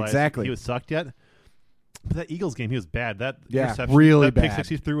really realize Exactly. he was sucked yet. But that Eagles game, he was bad. That Yeah, interception, really that pick bad. six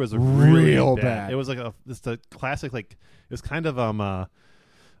he threw was really Real bad. bad. It was like just a classic. Like it was kind of a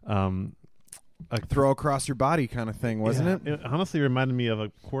throw across your body kind of thing, wasn't yeah, it? It honestly reminded me of a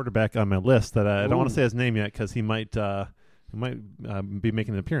quarterback on my list that I don't want to say his name yet because he might He might be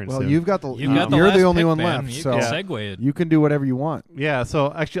making an appearance. Well, soon. you've got the You're the last only pick, one Ben. left, You so can segue it. you can do whatever you want. Yeah,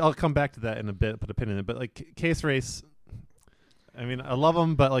 so actually, I'll come back to that in a bit, put a pin in it. But like Case Race, I mean, I love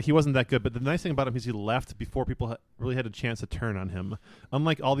him, but like he wasn't that good. But the nice thing about him is he left before people really had a chance to turn on him.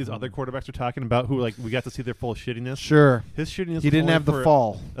 Unlike all these other quarterbacks we're talking about, who like we got to see their full shittiness. Sure, His shittiness. he was didn't only have the for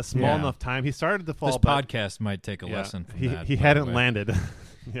fall. a small Yeah. enough time. He started the fall. This but podcast might take a lesson from he that. he by hadn't the way. landed.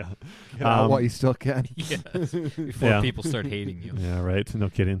 yeah. What you still can. Yes, before Yeah. people start hating you. Yeah. Right. No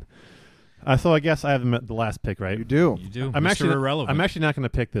kidding. So I guess I have him at the last pick, right? You do. You do. I'm Mr. actually irrelevant. I'm actually not going to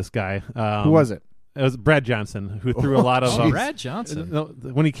pick this guy. Who was it? It was Brad Johnson, who threw a lot of. Oh, Brad Johnson. No,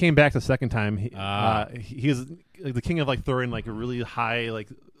 when he came back the second time, he is like, the king of like throwing like really high like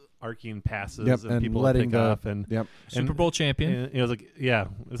arcing passes Yep, and and people letting pick the- up and Yep. Super Bowl champion. And it was like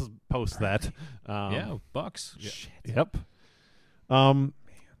this is post that. Yeah, Bucks. Yep.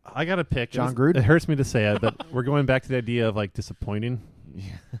 I got to pick John It Gruden? It hurts me to say it, but we're going back to the idea of like disappointing.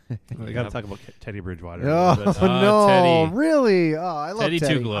 We got to talk about Teddy Bridgewater. a little bit. Oh no! Teddy. Really? Oh, I love Teddy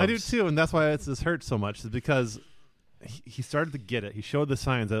Teddy. Two Gloves. I do too, and that's why this hurts so much. Is because he started to get it. He showed the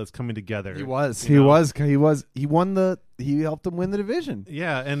signs that it's coming together. He was. You He know? was. He won the. He helped them win the division.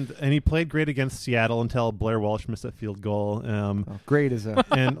 Yeah, and he played great against Seattle until Blair Walsh missed that field goal. Oh, great as a.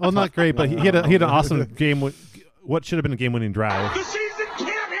 And not great, but he had an awesome game. What should have been a game-winning drive, The season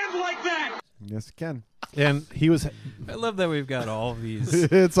can't end like that. Yes, it can. and he was. I love that we've got all these.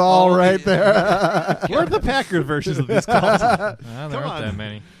 It's all Oh, right yeah. there. We're the Packers versions of these calls. There Come aren't on. that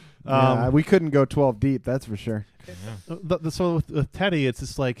many. Yeah, we couldn't go 12 deep. That's for sure. So with Teddy, it's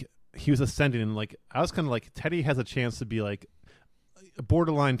just like he was ascending, and like I was kind of like Teddy has a chance to be like a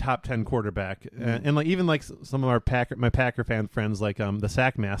borderline top 10 quarterback, and like even like some of our my Packer fan friends, like the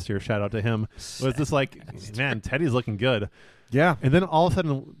Sackmaster, shout out to him, was just like, man, Teddy's looking good. Yeah. And then all of a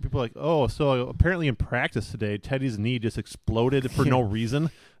sudden, people are like, oh, so apparently in practice today, Teddy's knee just exploded for no reason.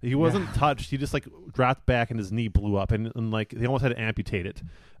 He wasn't touched. He just like dropped back and his knee blew up, and like they almost had to amputate it.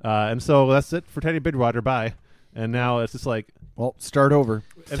 And so that's it for Teddy Bridgewater. Bye. And now it's just like, Well, start over.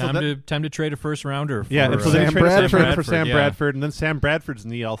 and so Time to trade a first rounder. For, yeah, and so they Sam traded Bradford. for Sam yeah. Bradford, and then Sam Bradford's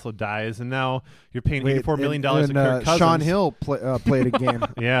knee also dies, and now you're paying $84 million to Kirk Cousins. Sean Hill played a game.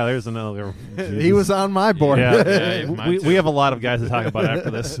 Yeah, there's another. He was on my board. Yeah, mine too. we have a lot of guys to talk about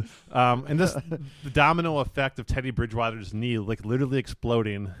after this. And this the domino effect of Teddy Bridgewater's knee, like literally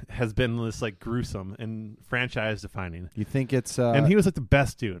exploding, has been this like gruesome and franchise defining. You think it's And he was like the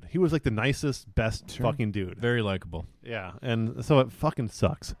best dude. He was like the nicest, best fucking dude. Very likable. Yeah, and so it fucking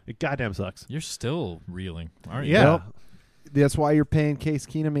sucks. It goddamn sucks. You're still reeling, aren't you? Yeah. Well, that's why you're paying Case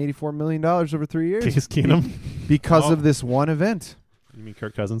Keenum $84 million over 3 years Case Keenum. because Oh. of this one event. You mean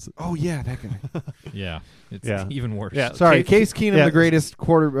Kirk Cousins? Oh yeah, that guy. Yeah. It's Yeah. even worse. Yeah. Sorry, Case Keenum, yeah, the greatest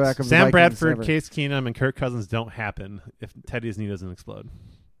quarterback of the Sam Vikings Bradford, ever. Case Keenum, and Kirk Cousins don't happen if Teddy's knee doesn't explode.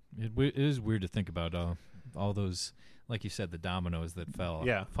 It is weird to think about all those, like you said, the dominoes that fell.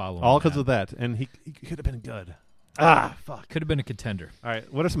 Yeah, following all because of that. And he could have been good. Fuck. Could have been a contender. All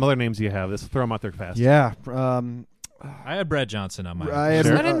right, what are some other names you have? Let's throw them out there fast. Yeah. I had Brad Johnson on my. I had-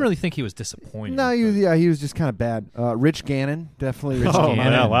 I didn't really think he was disappointing. No, but- he was just kind of bad. Rich Gannon, definitely. Rich Oh,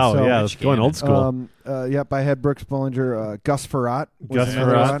 Gannon. yeah, wow. So- yeah, Rich it's going old Gannon. school. Yep, I had Brooks Bollinger, Gus Farrat. was Gus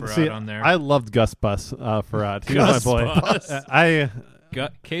another Farrat. one. See, on there. I loved Gus Bus Farrat. He Gus was my boy. Bus.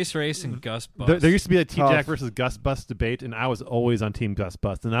 Case Race and Gus Bus. There used to be a T-Jack Tough. versus Gus Bus debate, and I was always on Team Gus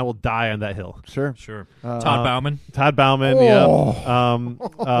Bus, and I will die on that hill. Sure. Sure. Uh, Todd Bauman. Todd Bauman,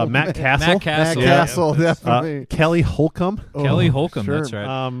 Oh. Matt Castle. Matt Castle. Matt Yeah. Castle, definitely. Kelly Holcomb. Kelly Oh, Holcomb. sure. That's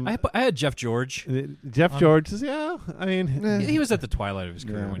right. I had Jeff George. Jeff George is, I mean, Eh. He was at the twilight of his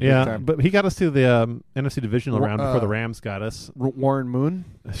career. Yeah. When yeah, time. but he got us to the NFC divisional Wa- round before the Rams got us. Warren Moon.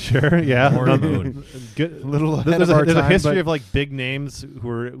 Sure, yeah. Warren Moon. Good. Little ahead There's of our a time, history but- of like big names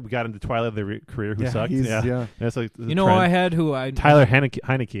we got into twilight of their career who Yeah, sucked. he's- Yeah, yeah. That's like the You know who trend. I had? Who I Tyler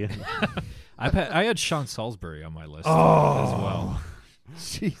Heineke. I had Sean Salisbury on my list as Oh. well.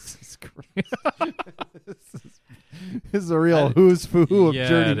 Jesus Christ. This is a real who's who of Yeah,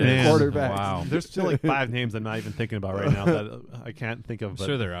 journeyman it is. quarterbacks. Wow. There's still like 5 names I'm not even thinking about right now that I can't think of. I'm But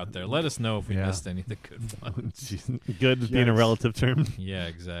sure they're out there. Let us know if we Yeah. missed any of the good ones. Jeez, good being a Yes. relative term. Yeah,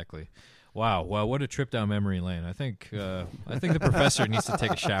 exactly. Wow. Well, what a trip down memory lane. I think the professor needs to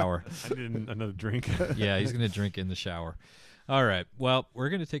take a shower. I need another drink. Yeah, he's going to drink in the shower. All right. Well, we're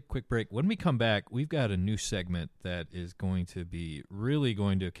going to take a quick break. When we come back, we've got a new segment that is going to be really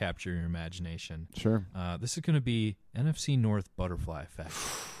going to capture your imagination. Sure. This is going to be NFC North Butterfly Effect.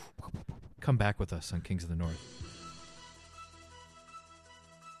 Come back with us on Kings of the North.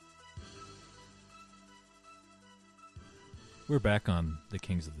 We're back on the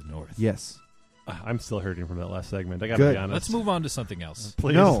Kings of the North. Yes. I'm still hurting from that last segment. I got to Good. be honest. Let's move on to something else.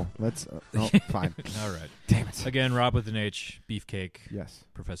 Please. No, let's. Oh, fine. All right. Damn it. Again, Rob with an H, Beefcake, Yes.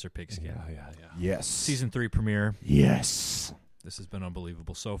 Professor Pigskin. Yeah. Yes. Season 3 premiere. Yes. This has been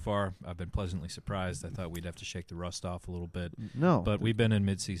unbelievable so far. I've been pleasantly surprised. I thought we'd have to shake the rust off a little bit, No. but we've been in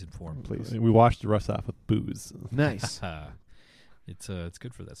mid-season form. Please. We washed the rust off with booze. Nice. It's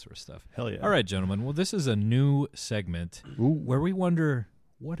good for that sort of stuff. Hell yeah. All right, gentlemen. Well, this is a new segment Ooh. where we wonder,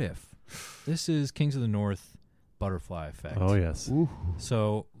 what if? This is Kings of the North Butterfly Effect. Oh, yes. Ooh.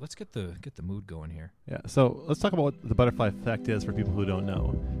 So let's get the mood going here. Yeah. So let's talk about what the butterfly effect is for people who don't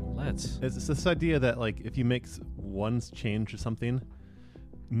know. Let's. It's this idea that, like, if you make one change or something,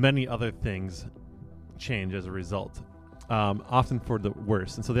 many other things change as a result, often for the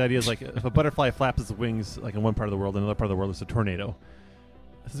worse. And so the idea is, like, if a butterfly flaps its wings, like, in one part of the world, in another part of the world, it's a tornado.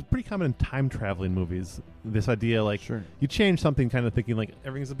 This is pretty common in time-traveling movies. This idea, like, Sure. you change something kind of thinking, like,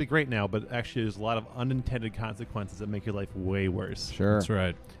 everything's going to be great now, but actually there's a lot of unintended consequences that make your life way worse. Sure. That's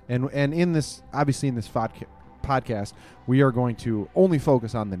right. And in this, obviously, in this podcast, we are going to only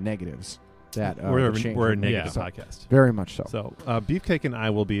focus on the negatives. That We're a change negative would make. Yeah. podcast. Very much so. So, Beefcake and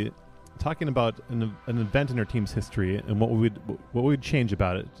I will be talking about an event in our team's history and what we'd change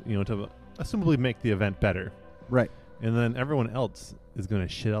about it, to assumably make the event better. Right. And then everyone else is going to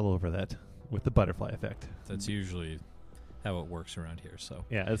shit all over that with the butterfly effect. That's usually how it works around here. So.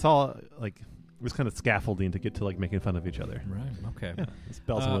 Yeah, it's all like it was kind of scaffolding to get to, like, making fun of each other. Right. Okay. Yeah, it's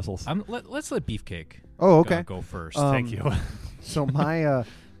bells and whistles. Let's let Beefcake. Oh, okay. Go first. Thank you. So my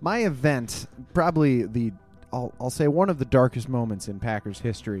event, probably I'll say one of the darkest moments in Packers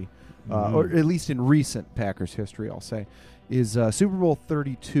history, or at least in recent Packers history, I'll say, is Super Bowl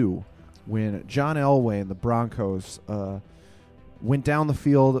 32, when John Elway and the Broncos went down the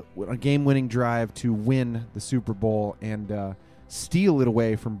field a game-winning drive to win the Super Bowl and steal it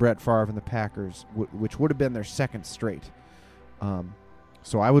away from Brett Favre and the Packers, which would have been their second straight.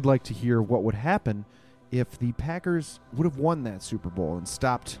 So I would like to hear what would happen if the Packers would have won that Super Bowl and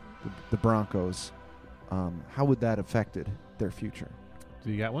stopped the Broncos. How would that have affected their future?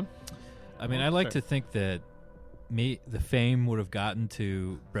 Do you got one? I mean, I like to think that the fame would have gotten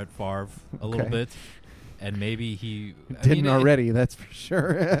to Brett Favre a little bit, and maybe he didn't already. That's for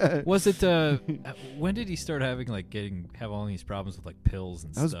sure. Was it? When did he start having have all these problems with, like, pills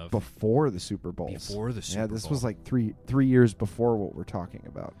and That was stuff? before the Super Bowl. Before the Super Yeah, Bowl. this was like three years before what we're talking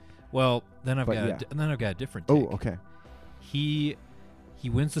about. Well, then I've But got a different take. Oh, okay. He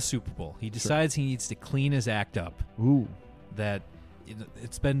wins the Super Bowl. He decides he needs to clean his act up. Ooh. That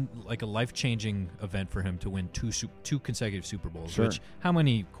it's been like a life-changing event for him to win two consecutive Super Bowls. Sure. Which, how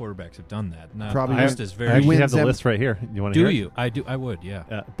many quarterbacks have done that? Not Probably just not. as I very. actually have wins the them- list right here. You want to Do hear it? you? I do. I would.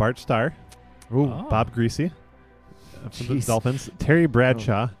 Yeah. Bart Starr, Ooh. Oh. Bob Greasy from the Jeez. Dolphins, Terry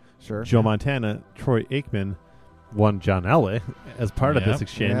Bradshaw, Sure. Joe Montana, Troy Aikman, won John Elway as part of Yep. this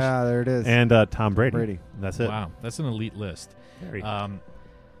exchange, Yeah, there it is. and Tom Brady. Brady. That's it. Wow, that's an elite list. Very.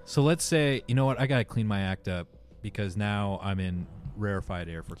 So let's say, you know what? I got to clean my act up because now I'm in rarefied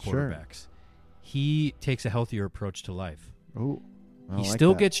air for Sure. quarterbacks. He takes a healthier approach to life. Ooh. I He like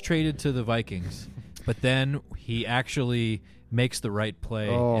still that. gets traded to the Vikings, but then he actually makes the right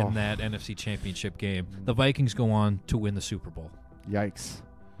play in that NFC Championship game. The Vikings go on to win the Super Bowl. Yikes.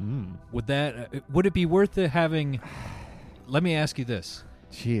 Would it be worth it having? Let me ask you this: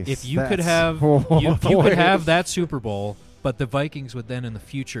 Jeez. if you could that's- have, if you Boy. could have that Super Bowl, but the Vikings would then in the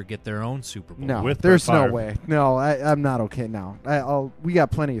future get their own Super Bowl. No, with there's Brett no Favre. way. No, I'm not okay now. We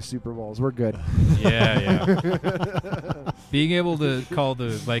got plenty of Super Bowls. We're good. Yeah. Being able to call the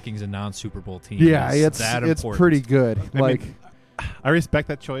Vikings a non-Super Bowl team. Yeah, is it's that it's important. pretty good. I respect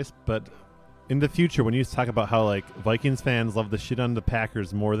that choice, but in the future, when you talk about how, like, Vikings fans love the shit on the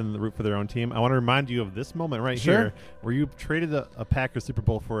Packers more than the root for their own team, I want to remind you of this moment right Sure. here where you traded a Packers Super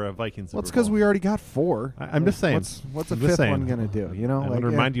Bowl for a Vikings Super Well, it's because Bowl. we already got 4. I'm just saying. What's a I'm just fifth saying. one gonna do? You know, I want to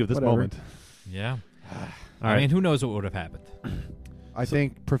remind you of this whatever. moment. Yeah. All I right. mean, who knows what would have happened? I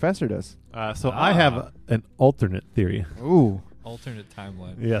think Professor does. So I have an alternate theory. Ooh. Alternate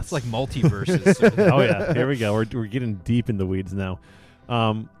timeline. Yes. It's like multiverses. Oh yeah, here we go. We're getting deep in the weeds now.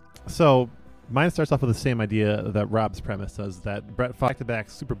 So mine starts off with the same idea that Rob's premise does, that Brett back-to-back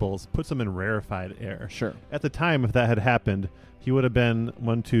Super Bowls puts him in rarefied air. Sure. At the time, if that had happened, he would have been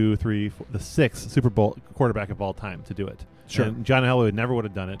 1, 2, 3, 4, the 6th Super Bowl quarterback of all time to do it. Sure. And John Elway never would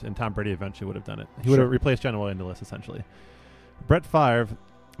have done it, and Tom Brady eventually would have done it. He would Sure. have replaced John Elway in the list, essentially. Brett Favre,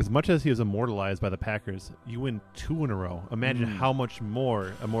 as much as he was immortalized by the Packers, you win 2 in a row. Imagine how much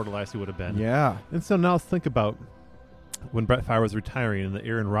more immortalized he would have been. Yeah. And so now let's think about when Brett Favre was retiring and the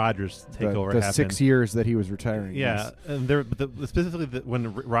Aaron Rodgers takeover the happened. 6 years that he was retiring. Yeah, and specifically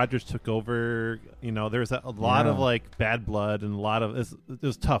when Rodgers took over, there was a lot of like bad blood and a lot of it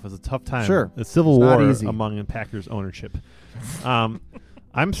was tough. It was a tough time. Sure, a civil it's not war easy. among Packers ownership.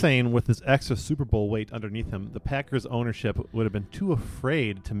 I'm saying with this extra Super Bowl weight underneath him, the Packers ownership would have been too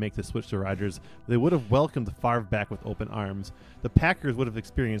afraid to make the switch to Rodgers. They would have welcomed Favre back with open arms. The Packers would have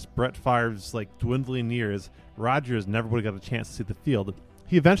experienced Brett Favre's dwindling years. Rodgers never would have got a chance to see the field.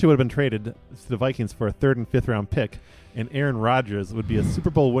 He eventually would have been traded to the Vikings for a 3rd and 5th round pick, and Aaron Rodgers would be a Super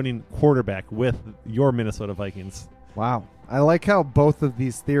Bowl winning quarterback with your Minnesota Vikings. Wow. I like how both of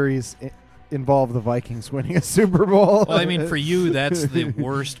these theories involve the Vikings winning a Super Bowl. Well, I mean, for you, that's the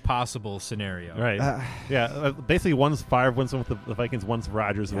worst possible scenario. Right. Basically, one's Favre wins one with the Vikings, one's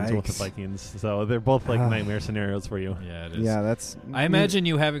Rodgers wins one with the Vikings. So they're both nightmare scenarios for you. Yeah, it is. Yeah, that's. I imagine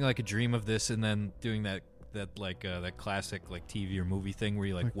you having a dream of this and then doing that classic TV or movie thing where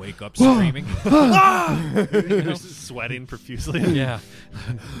you wake up screaming, Sweating profusely. Yeah.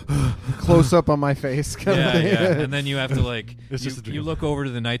 Close up on my face. Yeah. And then you have to It's just a dream. you look over to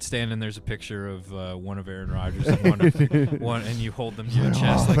the nightstand and there's a picture of one of Aaron Rodgers and one, and you hold them to your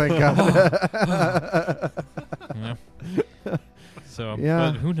chest. Oh, thank God. So,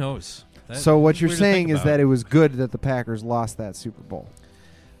 Yeah. but who knows? So what you're Weird to saying think is about. that it was good that the Packers lost that Super Bowl.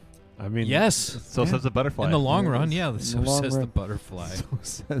 I mean, Yes. So says the butterfly. In the long run, yeah. In So the long says the run. butterfly. So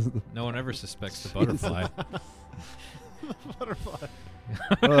says the No one ever suspects the butterfly. butterfly.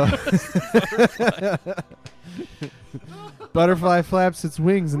 Butterfly flaps its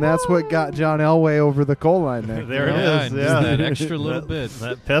wings, and that's what got John Elway over the goal line there. There it Yeah, is. and Yeah, just that extra little bit.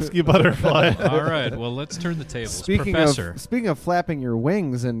 That pesky butterfly. All right. Well, let's turn the tables. Speaking Professor. of flapping your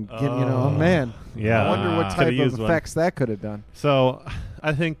wings and getting, Oh. man, Yeah. I wonder what Coulda type used of one. effects that could have done. So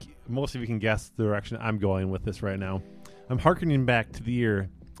I think most of you can guess the direction I'm going with this right now. I'm hearkening back to the year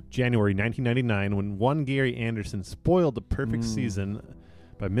January 1999 when one Gary Anderson spoiled the perfect season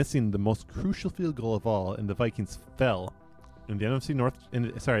by missing the most crucial field goal of all, and the Vikings fell in the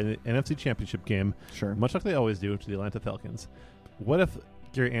NFC Championship game, Sure. much like they always do, to the Atlanta Falcons. What if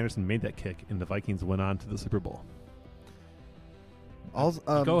Gary Anderson made that kick and the Vikings went on to the Super Bowl? Go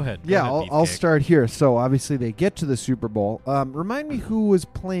ahead. Go ahead, I'll Beefcake. start here. So obviously they get to the Super Bowl. Remind me who was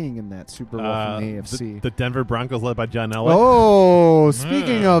playing in that Super Bowl from the AFC. The Denver Broncos led by John Elway. Oh,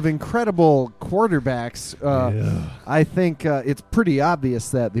 speaking of incredible quarterbacks, I think it's pretty obvious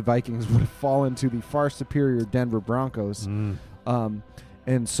that the Vikings would have fallen to the far superior Denver Broncos.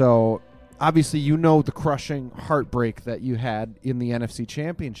 And so, obviously, the crushing heartbreak that you had in the NFC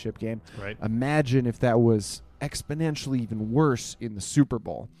Championship game. Right. Imagine if that was exponentially even worse in the Super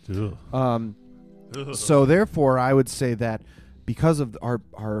Bowl. So therefore, I would say that because of our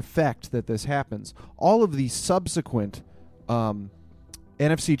effect that this happens, all of the subsequent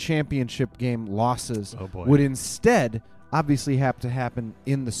NFC Championship game losses would instead obviously have to happen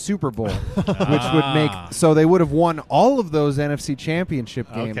in the Super Bowl, which would make so they would have won all of those NFC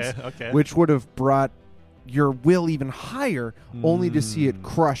Championship games, which would have brought your will even higher, only to see it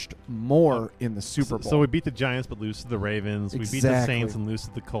crushed more in the Super Bowl. So we beat the Giants but lose to the Ravens. We beat the Saints and lose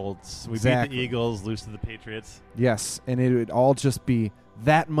to the Colts. We beat the Eagles, lose to the Patriots. Yes, and it would all just be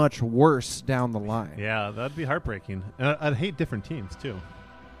that much worse down the line. Yeah, that'd be heartbreaking. And I'd hate different teams too.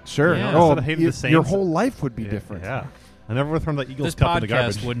 Sure. Yeah. Oh, Instead of hating the Saints, your whole life would be different. Yeah. I never would have thrown the Eagles This cup in the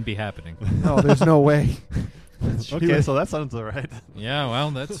garbage. podcast wouldn't be happening. No, there's no way. Okay, so that sounds all right. Yeah,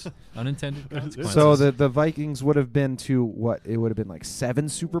 well, that's unintended consequences. So the Vikings would have been to what? It would have been like 7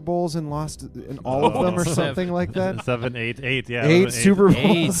 Super Bowls and lost in all of them or something like that. 7, 8, yeah. 8 Super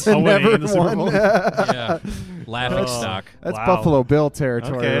Bowls Eight. and winning never the Super won. Bowl. Yeah, laughing stock. That's Wow. Buffalo Bill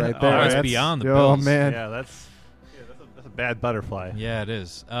territory Okay. right Oh, there. that's that's- beyond the Oh Bills. man. Yeah, that's a bad butterfly. Yeah, it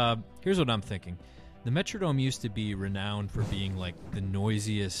is. Here's what I'm thinking. The Metrodome used to be renowned for being like the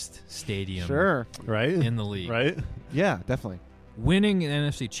noisiest stadium Sure. Right? in the league. Right? Yeah, definitely. Winning an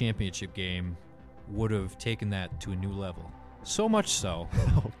NFC Championship game would have taken that to a new level. So much so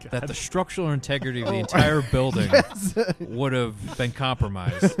Oh, God. that the structural integrity of the entire building would have been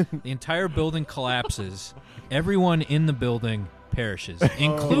compromised. The entire building collapses. Everyone in the building perishes,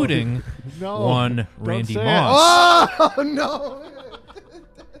 including one Randy say it. Moss. Oh no.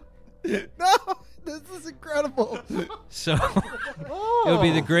 No. This is incredible. So it would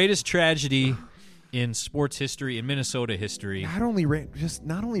be the greatest tragedy in sports history, in Minnesota history. Not only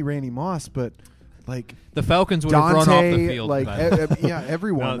Randy Moss, but like The Falcons would have run off the Dante, field. like by then. yeah,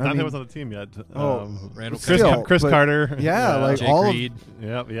 everyone. No, I Dante mean, wasn't on the team yet. Randall Chris but- Carter. yeah, like Jake all of- Reed,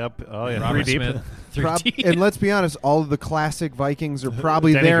 Yep. Oh yeah, Robert 3 deep. Smith, 3 Prob- deep. and let's be honest, all of the classic Vikings are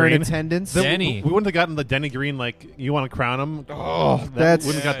probably Denny there in Green. attendance. Denny. We wouldn't have gotten the Denny Green like you want to crown him. Oh, that that's-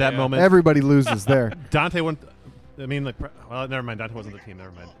 wouldn't have got that Yeah. moment. Everybody loses there. Dante wouldn't. I mean, like, well, never mind. Dante wasn't the team.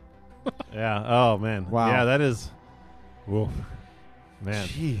 Never mind. Yeah. Oh man. Wow. Yeah, that is. Woof. Man.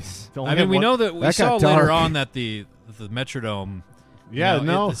 Jeez. To only I mean, have we one- know that we That saw got later dark. on that the Metrodome. Yeah. you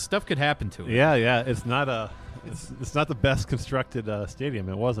know, No. the stuff could happen to it. Yeah. It's not a. It's not the best constructed stadium.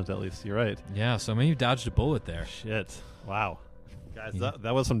 It wasn't, at least. You're right. Yeah, so maybe you dodged a bullet there. Shit. Wow. Guys, Yeah.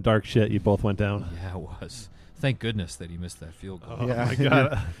 that was some dark shit. You both went down. Yeah, it was. Thank goodness that he missed that field goal. Oh Yeah. my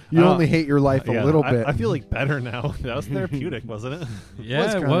god. You I only don't- hate your life a yeah, little bit. I feel like better now. That was therapeutic, wasn't it? Yeah,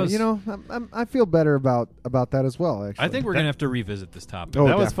 it kinda- was. You know, I feel better about that as well. Actually, I think we're going to have to revisit this topic. Oh,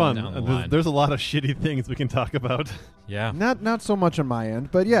 that was fun. down the There's, line. there's a lot of shitty things we can talk about. Yeah. not so much on my end,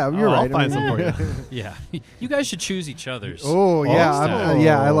 but yeah, you're I'll right. I find mean- some for you. Yeah. You guys should choose each other's. Oh yeah,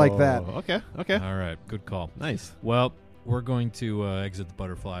 yeah, I like that. Okay. Okay. All right. Good call. Nice. Well, we're going to exit the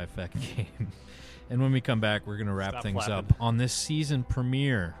butterfly effect game. And when we come back, we're going to wrap Stop things flapping. up on this season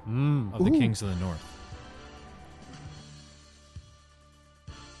premiere of the Ooh. Kings of the North.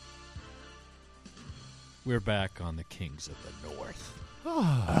 We're back on the Kings of the North.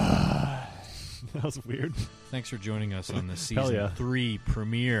 That was weird. Thanks for joining us on this Hell season yeah. 3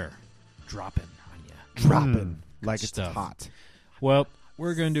 premiere. Dropping on ya. Dropping like Good it's stuff. hot. Well,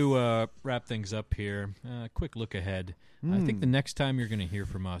 we're going to wrap things up here. Quick look ahead. I think the next time you're going to hear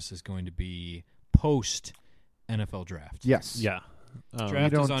from us is going to be post NFL draft. Yes. Yeah. Draft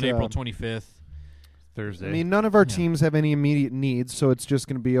We is don't, on April 25th. Thursday. I mean, none of our teams have any immediate needs, so it's just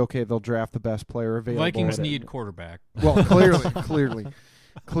going to be okay. They'll draft the best player available. Vikings at it. need quarterback. Well,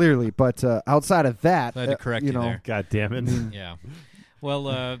 clearly, but outside of that, I had to correct you know, there. God damn it. Yeah.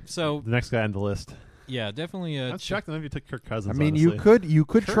 Well, so The next guy on the list. yeah, definitely. I'm shocked that maybe you took Kirk Cousins. I mean, honestly. you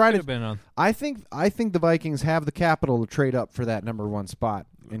could Kirk try could to. have been on. I think the Vikings have the capital to trade up for that number 1 spot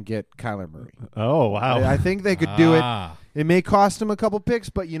and get Kyler Murray. Oh wow. I think they could do it. Ah. It may cost them a couple picks,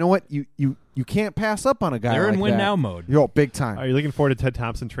 but you know what? You can't pass up on a guy. They're like in win that. now mode. Yo, big time. Are you looking forward to Ted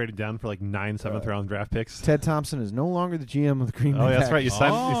Thompson trading down for like 9 7th-round draft picks? Ted Thompson is no longer the GM of the Green Bay Oh, that's right. You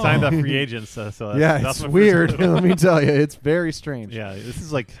Oh. signed up free agents. So that's, yeah, that's it's my first weird. clue. Let me tell you, it's very strange. Yeah, this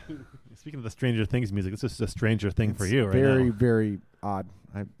is like speaking of the Stranger Things music. This is a Stranger Thing for It's you right very, now. very odd.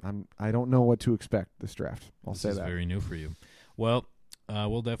 I don't know what to expect this draft. I'll This say is that. very new for you. Well,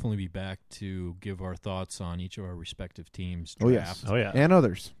 we'll definitely be back to give our thoughts on each of our respective teams' Oh draft. yes. Oh yeah. And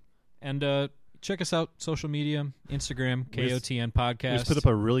others. And check us out, social media, Instagram, KOTN Podcast. We just put up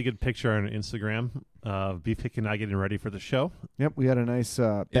a really good picture on Instagram of Beefcake and I getting ready for the show. Yep, we had a nice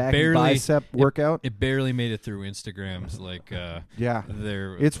back and barely- bicep workout. It barely made it through Instagrams. Like, Yeah,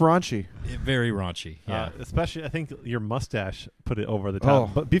 they're it's raunchy. very raunchy. Yeah. Especially, I think your mustache put it over the top.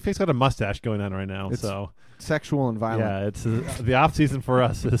 Oh. But Beefcake's got a mustache going on right now. It's so Sexual and violent. yeah, it's the off season for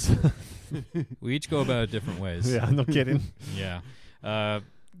us is. We each go about it different ways. Yeah, no kidding. Yeah.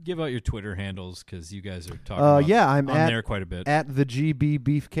 Give out your Twitter handles because you guys are talking about Yeah, I'm on at there quite a bit. at the GB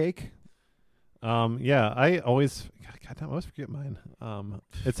Beefcake. Yeah, I always forget mine.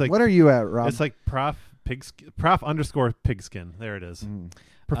 It's like What are you at, Rob? it's like Prof _ Pigskin. There it is. Mm.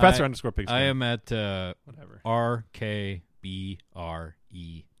 Professor I- _ Pigskin. I am at whatever. RKBREW.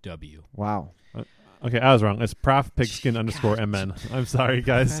 Wow. Okay, I was wrong. It's Prof Pigskin _ MN. I'm sorry,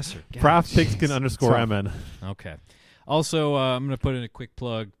 guys. Professor, God, Prof Pigskin jeez. _ MN. Okay. Also, I'm going to put in a quick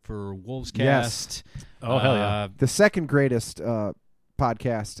plug for Wolves Yes. Cast. Oh hell yeah! The second greatest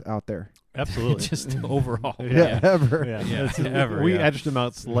podcast out there. Absolutely. Just overall. Yeah, ever. Yeah, Yeah, it's- ever, we yeah. edged them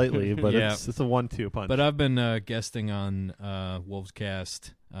out slightly, but Yeah. it's a 1-2 punch. But I've been guesting on Wolves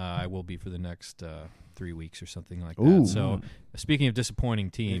Cast. I will be for the next 3 weeks or something like that. Ooh. So, speaking of disappointing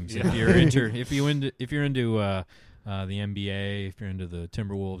teams, Yeah. if you're into the NBA, if you're into the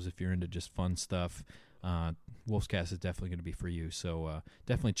Timberwolves, if you're into just fun stuff, Wolves Cast is definitely going to be for you. So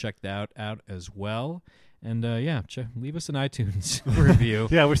definitely check that out as well. And leave us an iTunes review.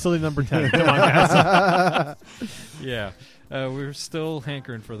 yeah, we're still at number 10. Come on, guys. Yeah, we're still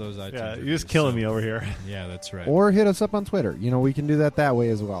hankering for those iTunes. Yeah, you're reviews, just killing so- me over here. Yeah, that's right. Or hit us up on Twitter. We can do that way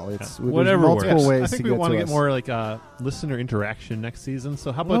as well. It's there's Whatever multiple works. ways I think to we get want to to us. get more like listener interaction next season.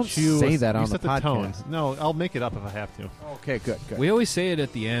 So how Well, about don't you say that you on set the tone? podcast. No, I'll make it up if I have to. Okay, good. We always say it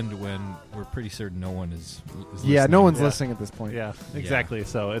at the end when we're pretty certain no one is Yeah, listening. no one's Yeah. listening at this point. Yeah, exactly.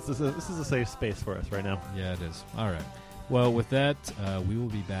 So this is a safe space for us right now. Yeah, it is. All right. Well, with that, we will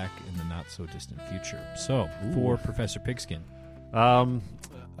be back in the not-so-distant future. So, for Professor Pigskin.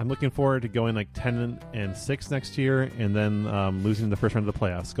 I'm looking forward to going like 10-6 next year, and then losing the first round of the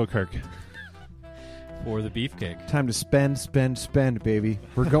playoffs. Go Kirk. For the beefcake. Time to spend, baby.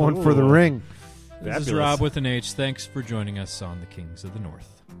 We're going for the ring. This is Rob with an H. Thanks for joining us on the Kings of the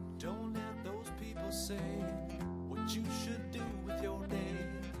North. Don't let those people say what you should do with your day.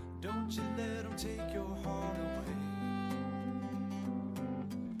 Don't you let them take your heart away.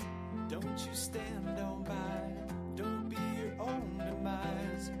 Don't you stand on